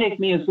didn't take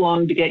me as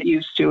long to get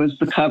used to as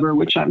the cover,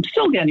 which I'm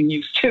still getting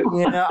used to.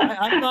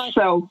 I'm not,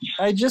 so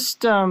I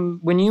just,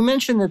 when you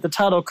mentioned that the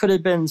title could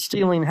have been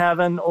Stealing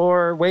Heaven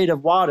or Weight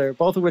of Water,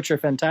 both of which are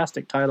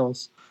fantastic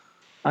titles.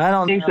 I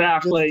don't know.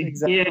 Exactly.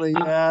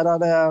 Yeah, I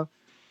don't know.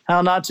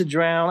 How Not to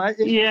Drown.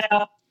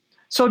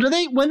 So do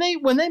they, when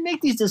they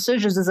make these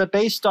decisions, is it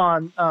based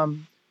on,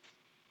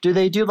 do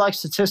they do like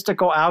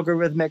statistical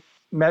algorithmic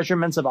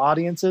measurements of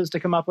audiences to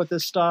come up with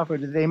this stuff, or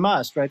do they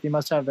must, right? They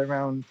must have their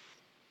own,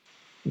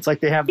 it's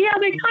like they have. Yeah,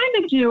 they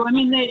kind of do. I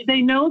mean,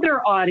 they know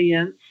their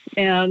audience,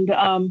 and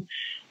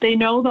they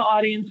know the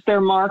audience they're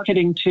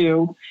marketing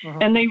to.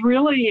 And they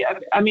really,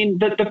 I mean,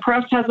 the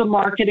press has a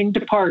marketing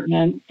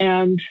department,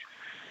 and,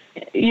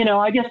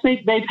 I guess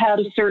they've had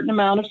a certain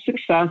amount of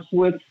success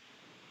with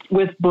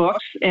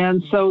books,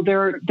 and so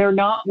they're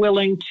not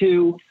willing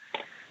to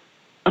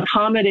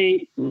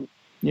accommodate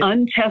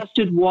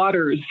untested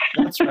waters.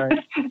 That's right.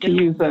 to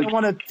use a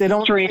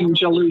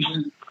strange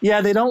illusion.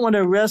 Yeah, they don't want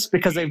to risk,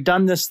 because they've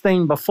done this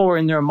thing before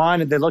in their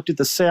mind, and they looked at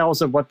the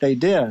sales of what they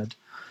did,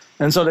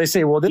 and so they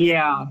say, well,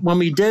 when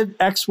we did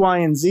X, Y,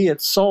 and Z,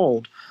 it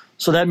sold.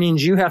 So that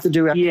means you have to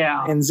do X,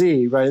 Y, and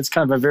Z, right? It's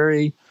kind of a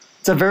very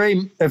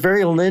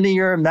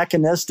linear,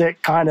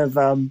 mechanistic kind of.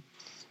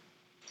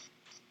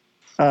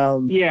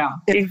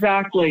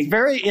 Exactly.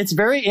 It's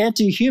very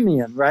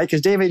anti-Humean, right?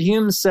 Because David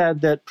Hume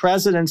said that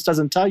precedence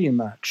doesn't tell you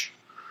much,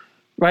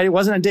 right? It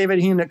wasn't a David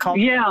Hume that called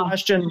the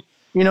question,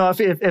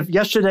 if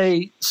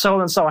yesterday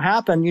so-and-so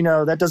happened,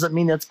 that doesn't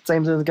mean it's the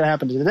same thing that's going to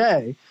happen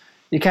today.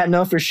 You can't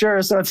know for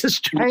sure. So it's a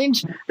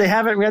strange, they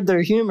haven't read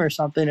their Hume or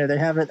something, or they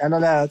haven't, I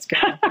don't know. It's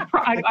kind of,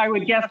 I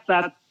would guess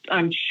that.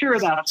 I'm sure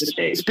that's the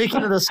case.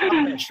 Speaking of the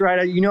Scottish, right?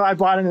 I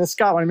brought in a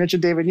Scot when I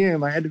mentioned David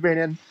Hume. I had to bring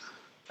in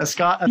a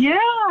Scot. Yeah,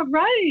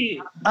 right.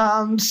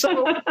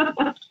 So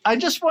I'm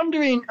just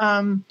wondering,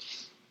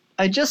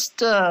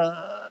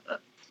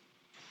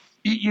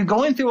 you're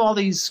going through all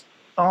these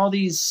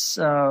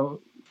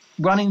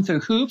running through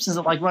hoops. Is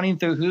it like running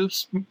through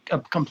hoops,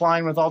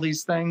 complying with all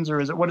these things,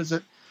 or what is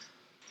it?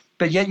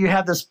 But yet you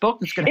have this book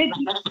that's going to,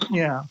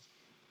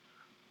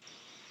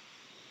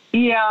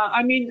 Yeah,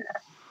 I mean,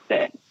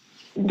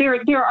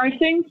 there are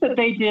things that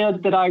they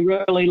did that I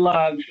really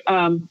love.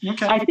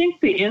 I think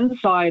the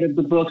inside of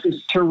the book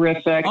is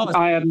terrific.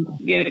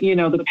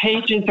 The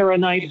pages are a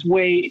nice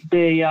weight.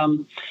 The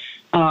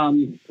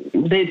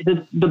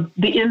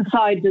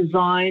inside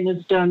design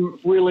is done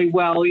really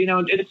well.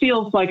 It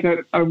feels like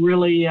a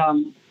really,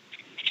 I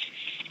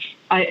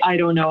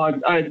don't know,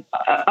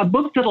 a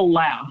book that'll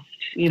last.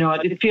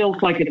 It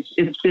feels like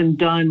it's been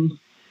done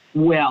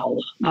well.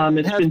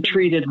 It's been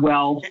treated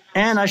well.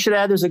 And I should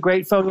add, there's a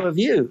great photo of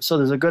you. So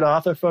there's a good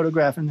author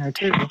photograph in there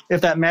too,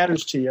 if that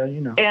matters to you,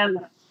 And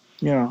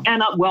Yeah.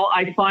 And well,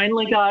 I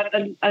finally got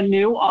a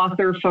new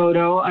author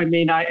photo. I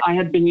mean, I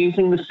had been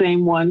using the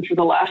same one for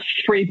the last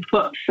 3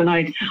 books, and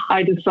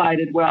I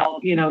decided, well,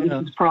 this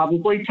is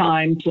probably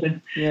time to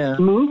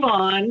move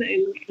on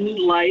in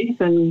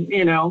life and,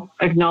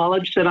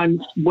 acknowledge that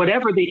I'm,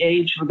 whatever the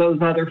age of those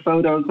other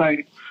photos,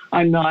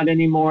 I'm not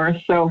anymore.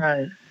 So,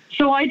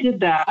 so I did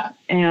that.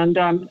 And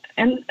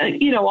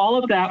all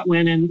of that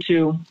went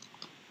into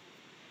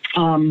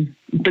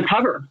the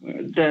cover,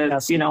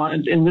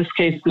 in this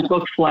case, the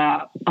book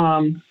flap.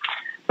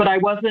 But I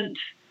wasn't,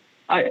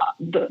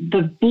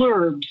 the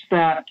blurbs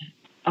that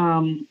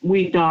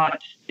we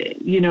got,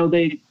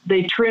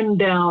 they trimmed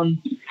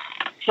down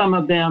some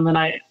of them, and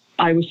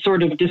I was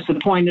sort of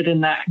disappointed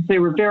in that because they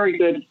were very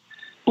good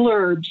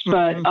blurbs,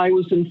 but I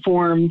was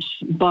informed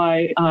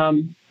by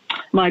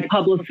my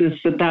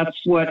publicist that that's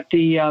what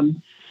the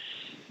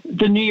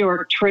New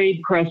York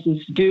trade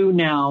presses do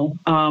now,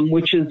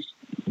 which is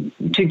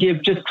to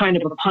give just kind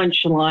of a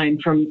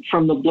punchline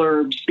from the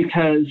blurbs,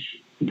 because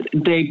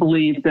they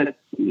believe that,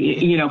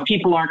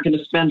 people aren't going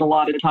to spend a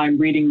lot of time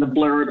reading the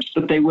blurbs,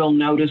 but they will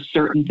notice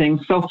certain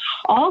things. So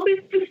all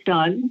this is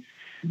done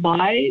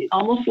by,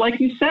 almost like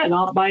you said,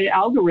 by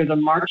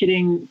algorithm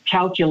marketing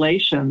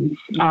calculations.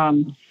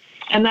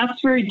 And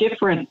that's very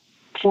different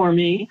for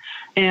me.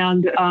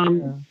 And,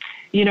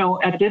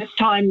 at this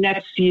time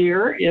next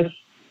year, if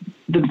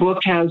the book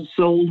has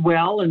sold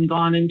well and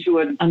gone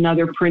into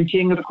another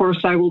printing, of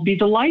course, I will be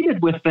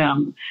delighted with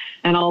them.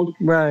 And I'll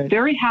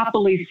very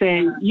happily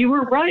say, you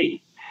were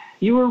right.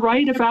 You were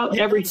right about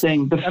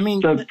everything. You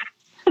bring up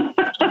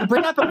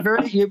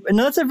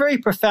that's a very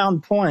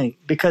profound point,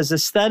 because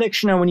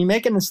aesthetics, when you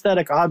make an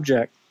aesthetic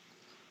object,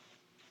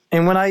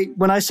 and when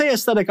I say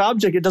aesthetic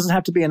object, it doesn't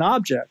have to be an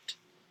object,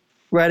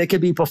 right? It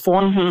could be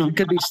performance, it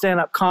could be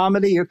stand-up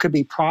comedy, it could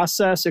be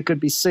process, it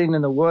could be seen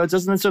in the woods.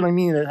 Doesn't necessarily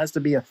mean that it has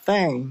to be a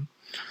thing.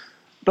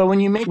 But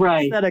when you make an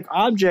aesthetic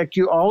object,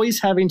 you're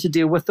always having to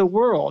deal with the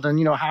world. And,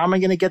 how am I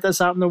going to get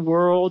this out in the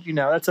world?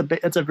 That's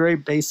a very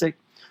basic,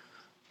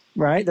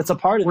 right? That's a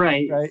part of it,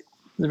 right?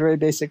 The very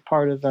basic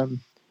part of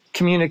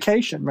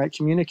communication, right?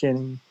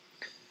 Communicating.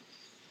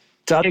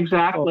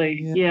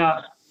 Exactly,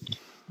 yeah.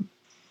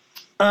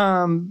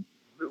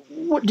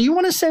 Do you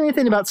want to say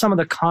anything about some of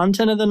the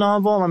content of the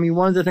novel? I mean,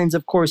 one of the things,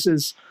 of course,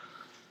 is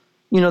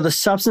the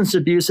substance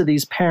abuse of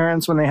these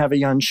parents when they have a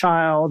young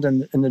child,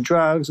 and the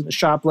drugs and the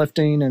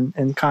shoplifting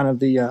and kind of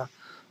the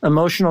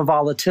emotional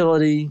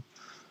volatility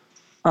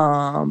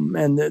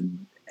and the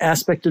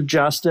aspect of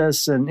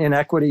justice and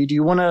inequity. Do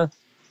you want to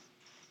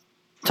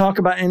talk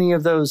about any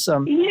of those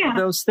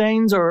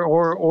things,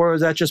 or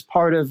is that just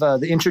part of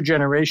the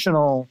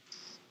intergenerational?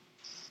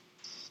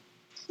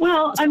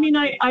 Well, I mean,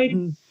 I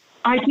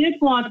did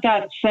want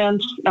that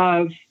sense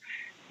of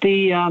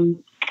the,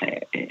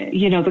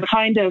 the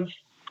kind of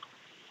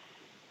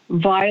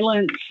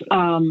violence,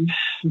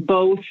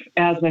 both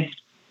as the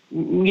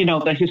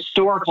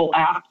historical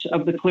act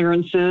of the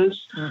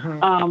clearances,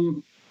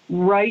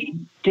 right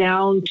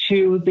down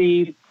to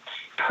the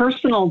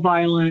personal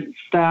violence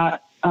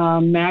that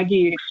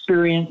Maggie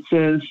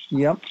experiences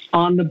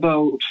on the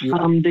boat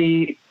from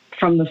the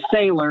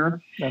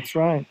sailor. That's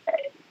right.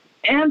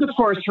 And of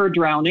course her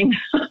drowning,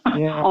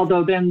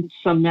 although then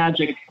some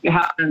magic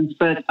happens.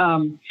 But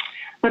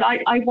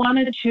I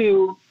wanted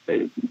to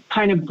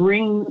kind of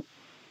bring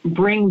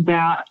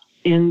that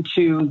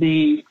into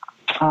the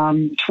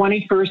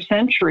 21st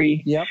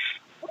century,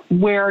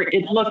 where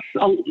it looks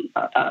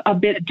a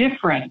bit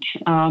different.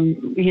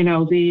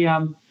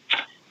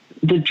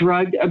 The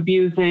drug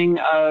abusing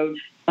of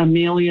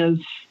Amelia's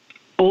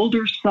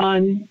older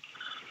son,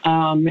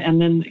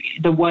 and then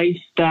the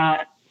wife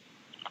that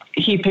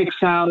he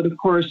picks out. Of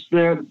course,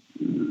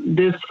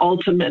 this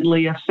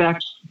ultimately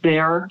affects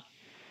their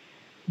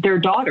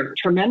daughter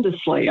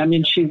tremendously. I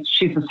mean,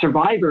 she's a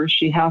survivor.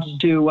 She has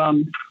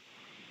to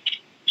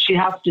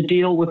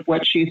deal with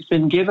what she's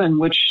been given,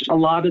 which a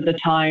lot of the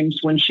times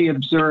when she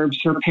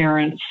observes her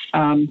parents,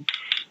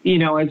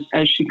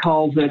 as she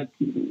calls it,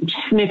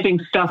 sniffing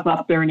stuff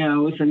up their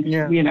nose and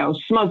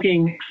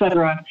smoking,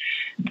 etc.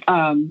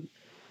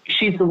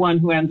 She's the one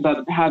who ends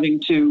up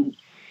having to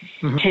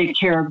take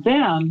care of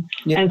them.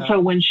 And so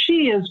when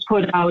she is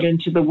put out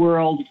into the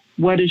world,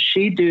 what does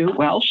she do?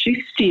 Well,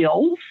 she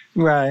steals.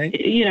 Right.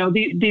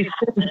 These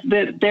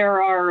that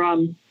there are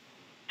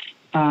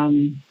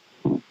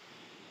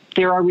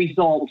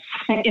results,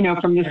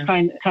 from this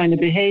kind of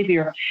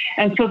behavior.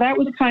 And so that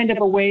was kind of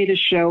a way to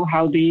show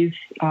how these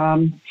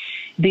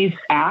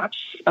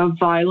acts of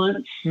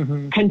violence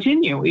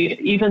continue,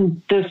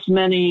 even this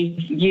many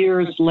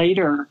years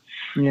later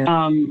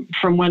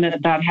from when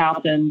that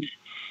happened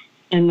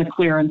in the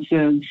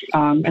clearances.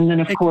 And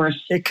then, of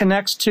course... It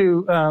connects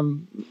to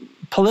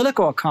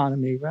political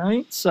economy,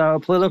 right? So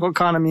political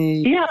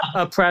economy,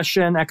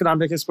 oppression,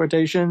 economic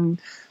exploitation,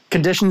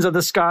 conditions of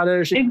the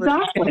Scottish,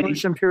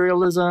 English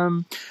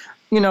imperialism.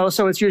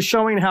 So you're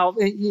showing how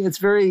it's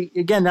very,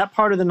 again, that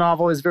part of the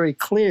novel is very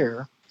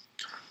clear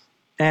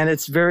and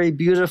it's very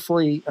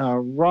beautifully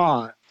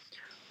wrought.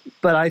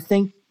 But I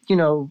think,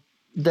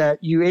 that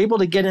you're able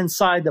to get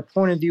inside the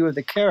point of view of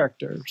the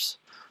characters,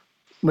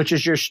 which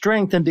is your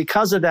strength. And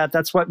because of that,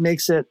 that's what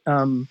makes it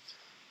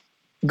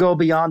go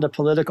beyond a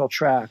political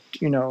tract,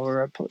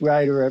 or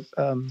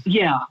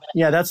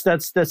that's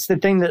the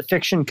thing that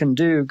fiction can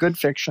do, good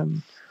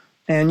fiction.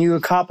 And you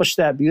accomplish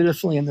that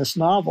beautifully in this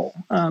novel.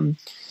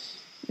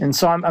 And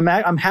so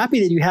I'm happy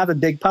that you have a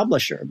big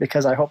publisher,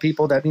 because I hope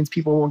that means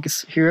people will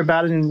hear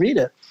about it and read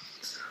it.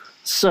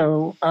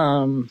 So,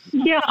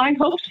 yeah, I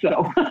hope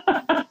so.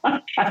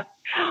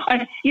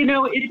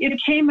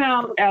 It came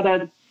out at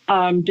a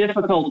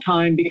difficult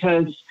time,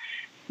 because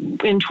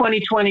in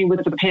 2020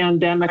 with the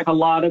pandemic, a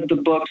lot of the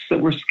books that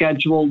were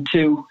scheduled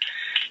to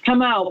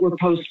come out were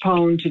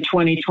postponed to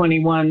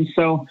 2021.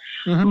 So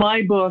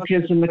my book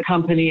is in the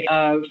company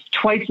of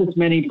twice as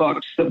many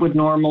books that would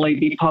normally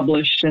be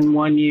published in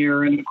 1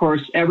 year. And of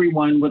course,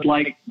 everyone would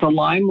like the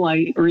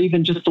limelight or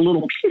even just a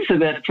little piece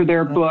of it for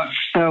their book.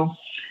 So,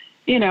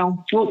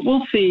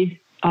 we'll see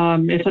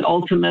if it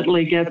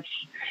ultimately gets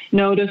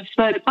noticed.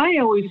 But I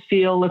always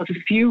feel if a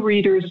few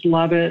readers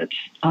love it,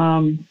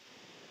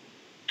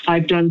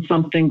 I've done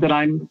something that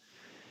I'm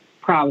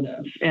proud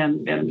of.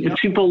 And if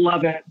people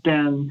love it,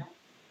 then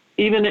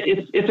even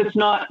if it's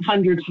not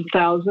hundreds of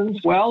thousands,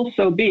 well,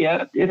 so be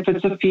it. If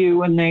it's a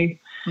few and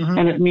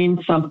and it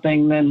means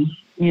something, then,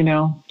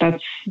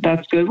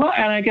 that's good. Well,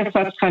 and I guess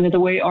that's kind of the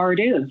way art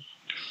is.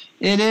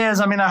 It is.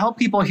 I mean, I hope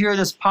people hear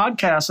this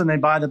podcast and they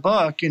buy the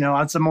book.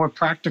 It's a more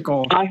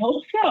practical. I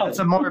hope so.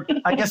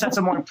 I guess that's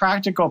a more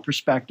practical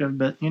perspective,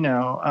 but,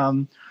 but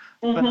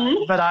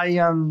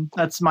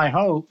that's my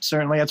hope.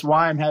 Certainly. That's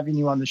why I'm having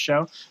you on the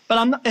show.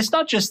 But it's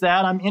not just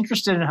that. I'm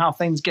interested in how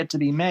things get to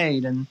be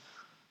made. And,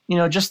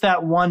 just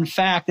that one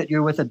fact that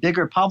you're with a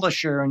bigger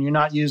publisher and you're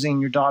not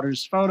using your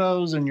daughter's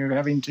photos and you're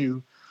having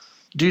to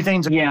do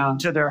things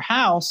to their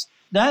house,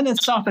 that in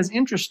itself is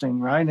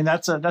interesting, right? And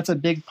that's a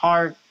big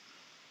part.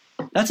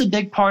 That's a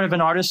big part of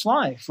an artist's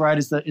life, right?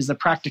 Is the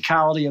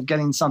practicality of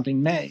getting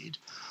something made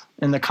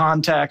in the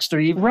context, or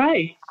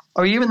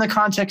even the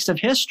context of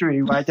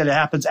history, right? That it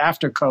happens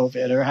after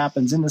COVID or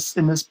happens in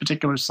this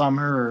particular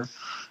summer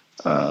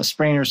or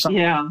spring or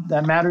something. Yeah,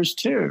 that matters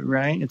too,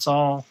 right? It's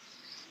all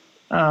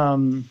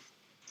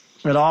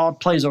it all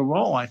plays a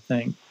role, I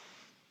think.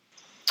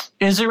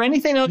 Is there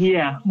anything else you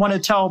want to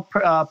tell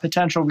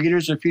potential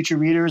readers or future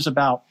readers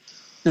about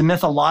the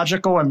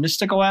mythological and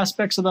mystical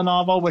aspects of the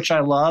novel, which I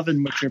love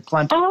and which are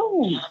plenty?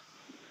 Oh,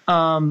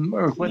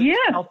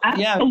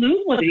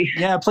 absolutely.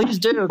 Yeah, please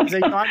do,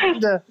 because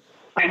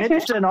I'm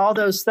interested in all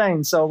those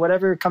things. So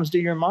whatever comes to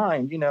your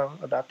mind,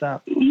 about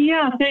that.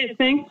 Yeah,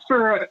 thanks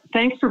for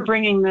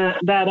bringing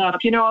that up.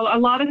 A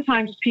lot of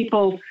times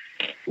people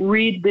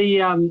read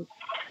the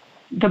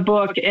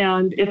book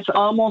and it's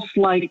almost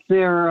like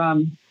they're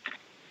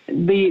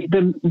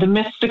the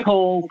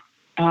mystical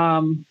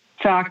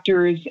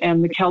factors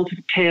and the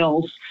Celtic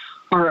tales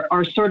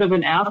are sort of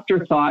an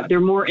afterthought. They're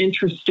more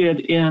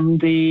interested in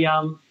the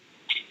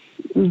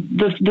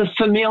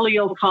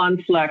familial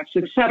conflicts,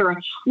 etc.,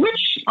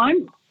 which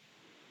I'm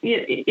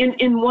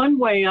in one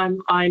way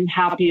I'm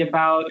happy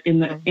about in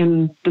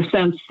the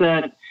sense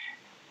that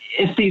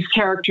if these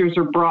characters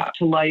are brought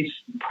to life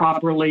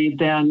properly,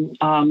 then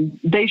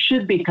they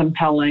should be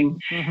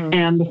compelling.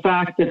 And the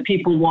fact that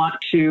people want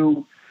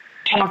to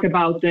talk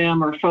about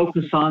them or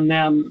focus on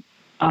them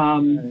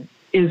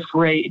is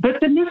great.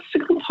 But the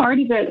mystical part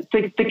of it,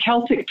 the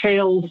Celtic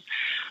tales,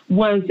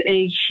 was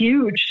a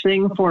huge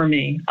thing for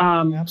me.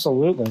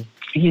 Absolutely.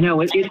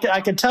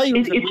 I can tell you,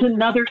 it's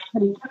another.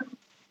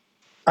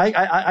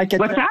 I can.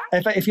 What's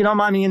that? If you don't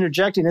mind me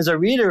interjecting, as a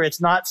reader,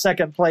 it's not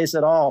second place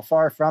at all.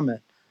 Far from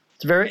it.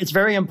 It's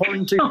very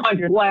important to.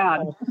 I'm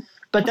glad.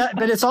 But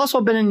it's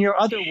also been in your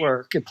other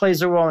work. It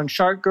plays a role in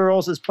Shark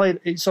Girls.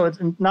 So it's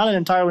not an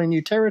entirely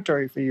new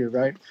territory for you,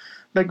 right?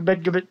 But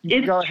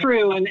it's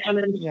true, and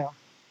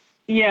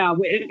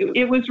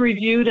it was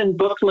reviewed in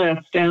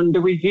Booklist, and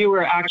the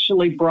reviewer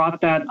actually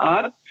brought that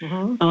up.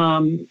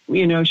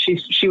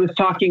 She was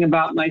talking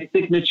about my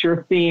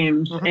signature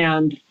themes,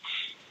 and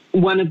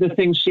one of the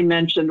things she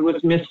mentioned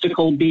was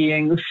mystical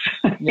beings.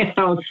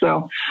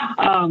 So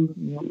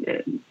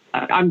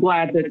I'm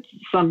glad that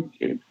some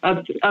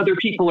other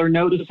people are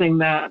noticing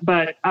that.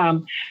 But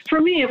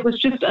for me, it was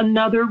just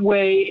another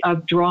way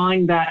of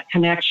drawing that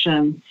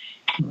connection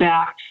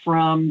back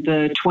from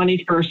the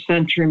 21st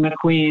century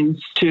McQueens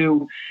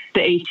to the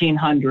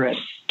 1800s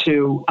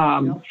to,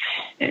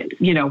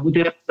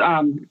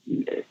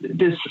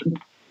 this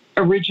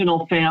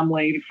original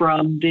family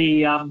from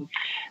the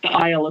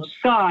Isle of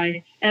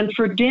Skye. And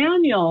for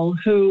Daniel,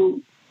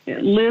 who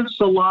lives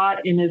a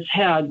lot in his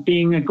head,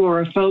 being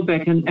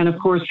agoraphobic, and of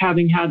course,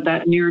 having had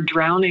that near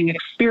drowning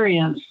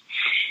experience,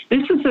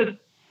 this is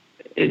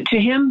to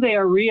him, they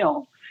are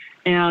real.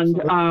 And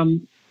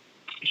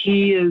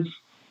he is,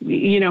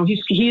 he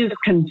is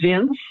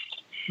convinced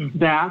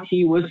that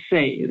he was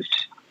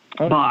saved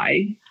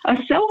by a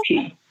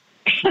Selkie.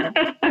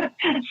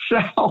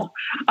 So,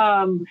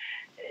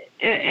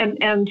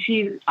 and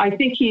he, I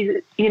think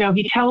he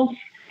tells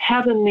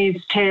Heaven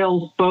these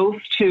tales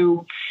both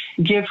to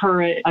give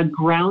her a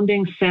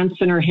grounding sense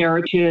in her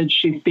heritage.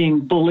 She's being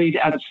bullied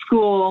at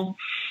school.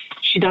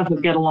 She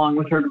doesn't get along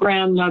with her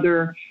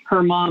grandmother.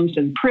 Her mom's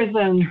in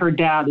prison. Her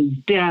dad is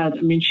dead.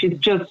 I mean, she's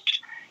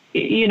just,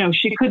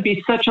 she could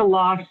be such a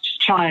lost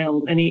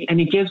child. And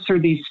he gives her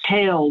these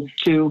tales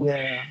to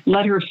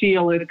let her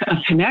feel a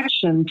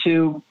connection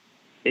to,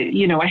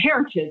 a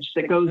heritage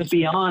that goes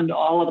beyond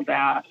all of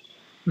that.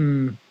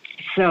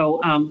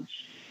 So,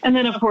 and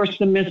then, of course,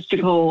 the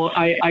mystical,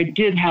 I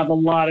did have a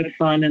lot of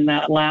fun in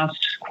that last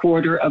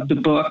quarter of the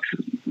book,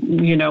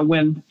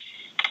 when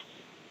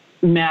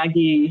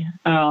Maggie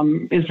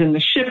is in the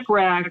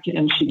shipwreck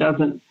and she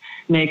doesn't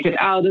make it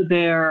out of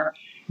there.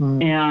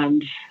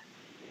 And,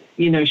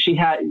 she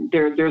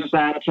there's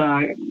that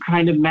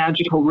kind of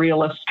magical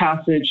realist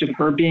passage of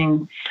her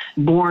being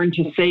born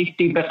to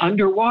safety, but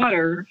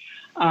underwater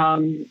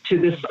to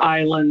this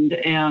island,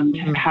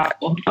 and how,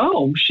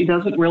 she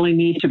doesn't really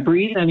need to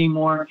breathe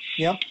anymore.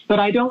 Yep. But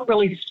I don't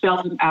really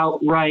spell it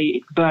out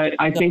right, but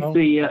I think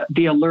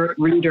the alert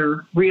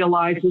reader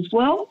realizes,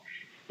 well,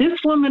 this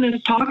woman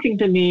is talking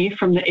to me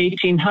from the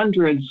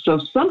 1800s, so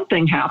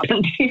something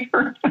happened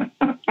here.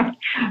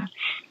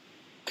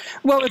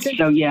 Well, it's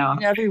so yeah.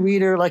 Every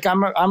reader, like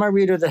I'm a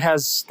reader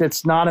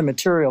that's not a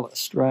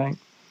materialist, right?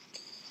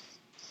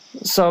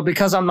 So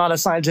because I'm not a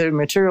scientific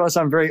materialist,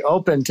 I'm very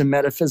open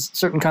to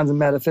certain kinds of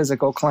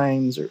metaphysical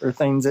claims or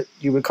things that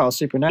you would call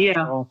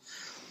supernatural.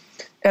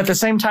 Yeah. At the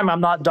same time,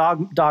 I'm not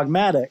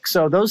dogmatic,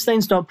 so those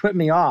things don't put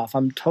me off.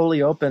 I'm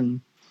totally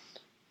open,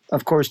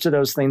 of course, to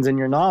those things in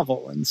your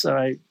novel, and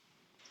so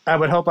I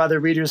would hope other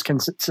readers can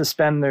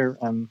suspend their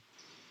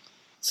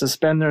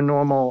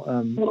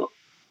normal,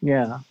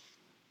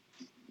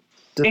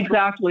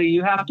 Exactly.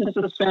 You have to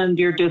suspend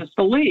your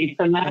disbelief,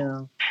 and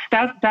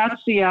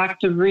that's the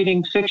act of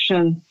reading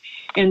fiction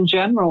in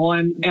general,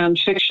 and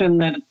fiction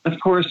that, of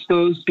course,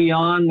 goes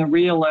beyond the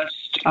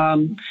realist.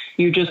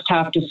 You just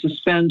have to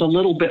suspend a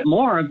little bit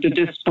more of the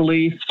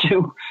disbelief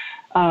to.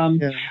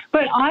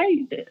 But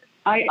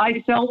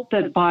I felt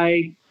that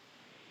by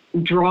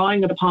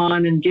drawing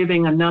upon and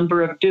giving a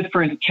number of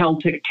different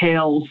Celtic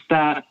tales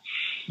that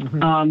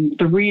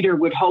the reader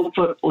would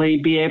hopefully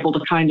be able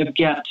to kind of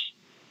get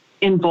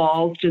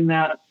involved in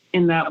that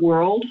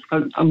world,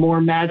 a more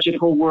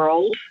magical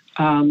world,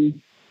 and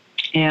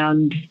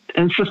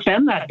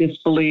suspend that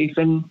disbelief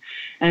and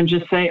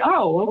just say,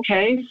 oh,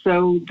 okay,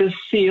 so this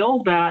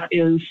seal that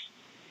is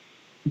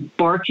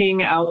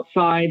barking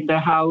outside the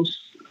house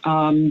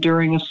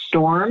during a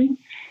storm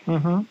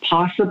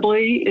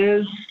possibly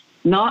is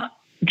not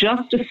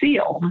just a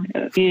seal,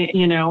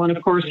 and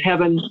of course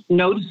Heaven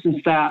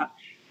notices that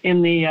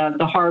in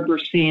the harbor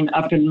scene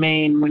up in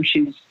Maine when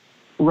she's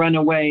run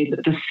away,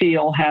 that the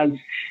seal has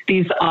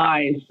these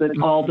eyes that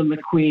all the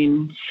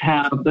McQueens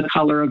have, the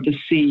color of the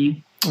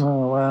sea.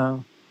 Oh,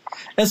 wow.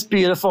 That's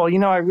beautiful.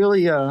 I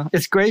really,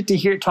 it's great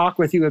to talk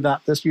with you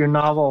about this, your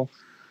novel.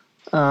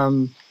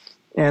 And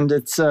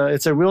it's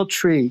a real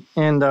treat.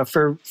 And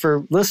for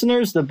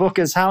listeners, the book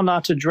is How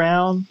Not to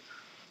Drown.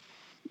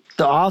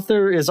 The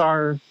author is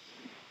our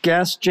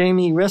guest,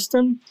 Jamie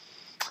Wriston.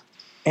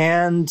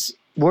 And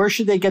where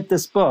should they get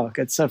this book?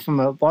 It's from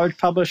a large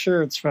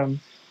publisher. It's from...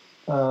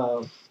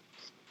 what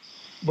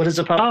is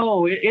it?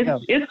 Oh,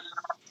 it's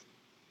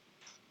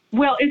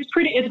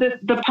pretty.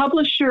 The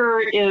publisher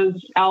is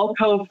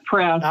Alcove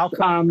Press.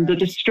 The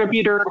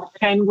distributor,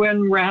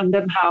 Penguin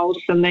Random House,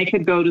 and they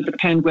could go to the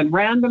Penguin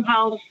Random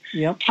House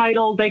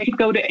title. They could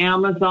go to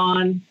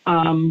Amazon.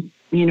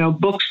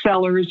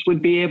 Booksellers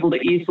would be able to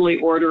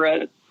easily order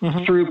it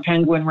through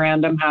Penguin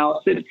Random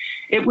House.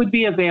 It would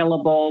be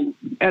available.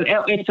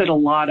 It's at a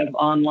lot of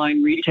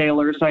online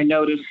retailers, I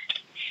noticed.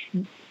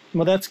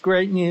 Well, that's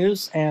great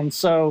news. And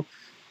so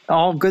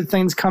all good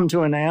things come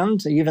to an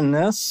end, even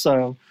this.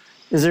 So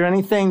is there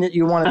anything that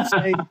you want to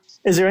say?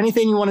 Is there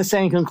anything you want to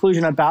say in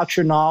conclusion about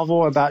your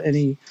novel, about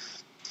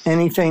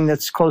anything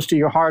that's close to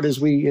your heart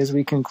as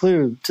we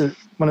conclude,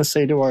 want to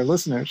say to our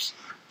listeners?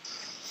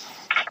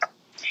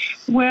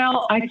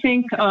 Well, I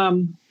think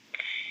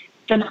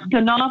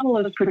the novel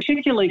is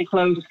particularly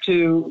close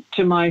to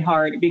my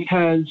heart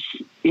because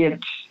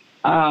it,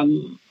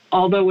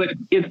 although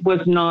it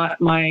was not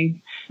my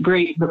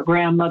great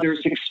grandmother's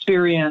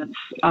experience,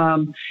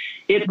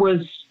 it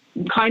was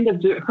kind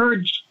of her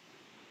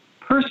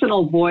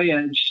personal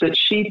voyage that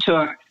she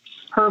took.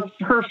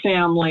 Her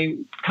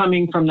family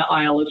coming from the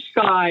Isle of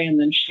Skye, and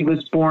then she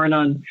was born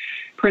on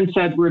Prince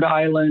Edward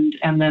Island,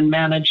 and then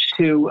managed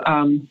to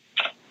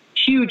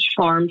huge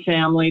farm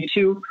family,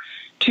 too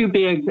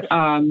big,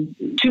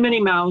 too many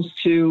mouths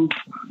to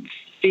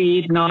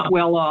feed, not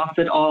well off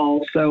at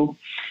all. So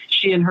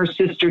she and her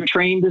sister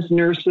trained as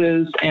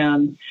nurses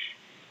and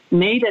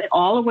made it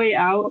all the way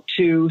out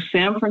to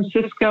San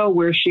Francisco,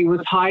 where she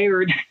was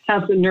hired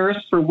as a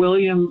nurse for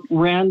William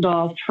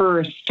Randolph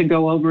Hearst to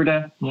go over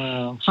to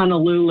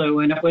Honolulu.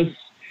 And it was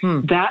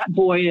that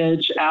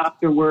voyage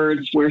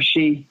afterwards where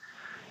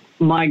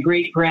my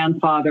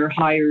great-grandfather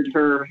hired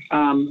her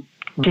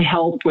to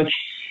help with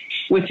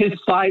his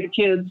 5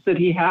 kids that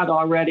he had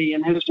already,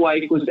 and his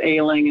wife was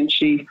ailing, and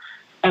she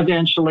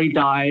eventually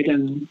died,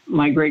 and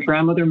my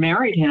great-grandmother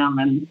married him,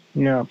 and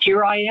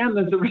here I am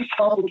as a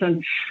result.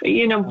 And,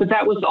 but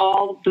that was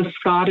all the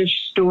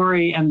Scottish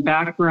story and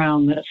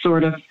background that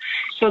sort of,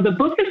 so the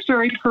book is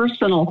very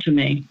personal to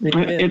me.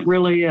 It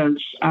really is.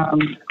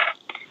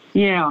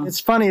 It's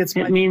funny.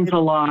 It means a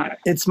lot.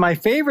 It's my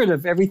favorite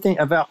of everything,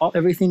 about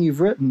everything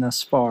you've written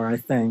thus far, I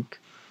think.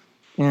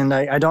 And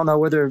I don't know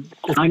whether,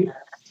 I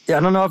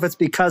don't know if it's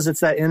because it's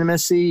that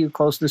intimacy,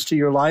 closeness to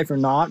your life or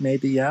not.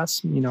 Maybe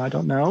yes. I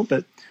don't know.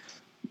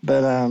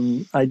 But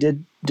I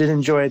did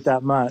enjoy it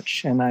that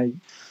much. And I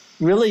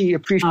really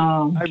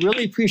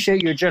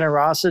appreciate your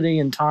generosity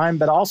and time,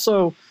 but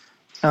also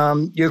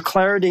your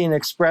clarity in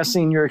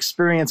expressing your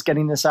experience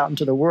getting this out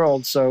into the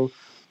world, so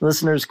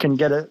listeners can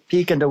get a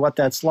peek into what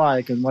that's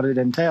like and what it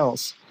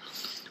entails.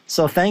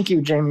 So thank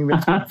you, Jamie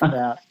Riston, for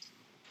that.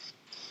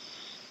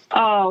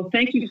 Oh,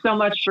 thank you so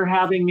much for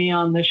having me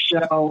on the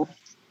show.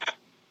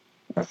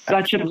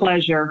 Such a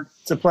pleasure.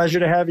 It's a pleasure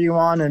to have you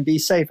on, and be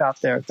safe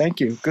out there. Thank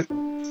you. Good.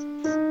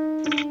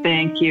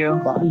 Thank you.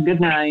 Bye.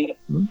 Good night.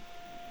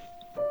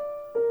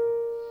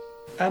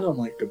 I don't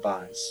like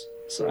goodbyes,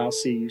 so I'll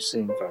see you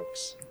soon,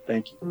 folks.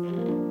 Thank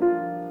you.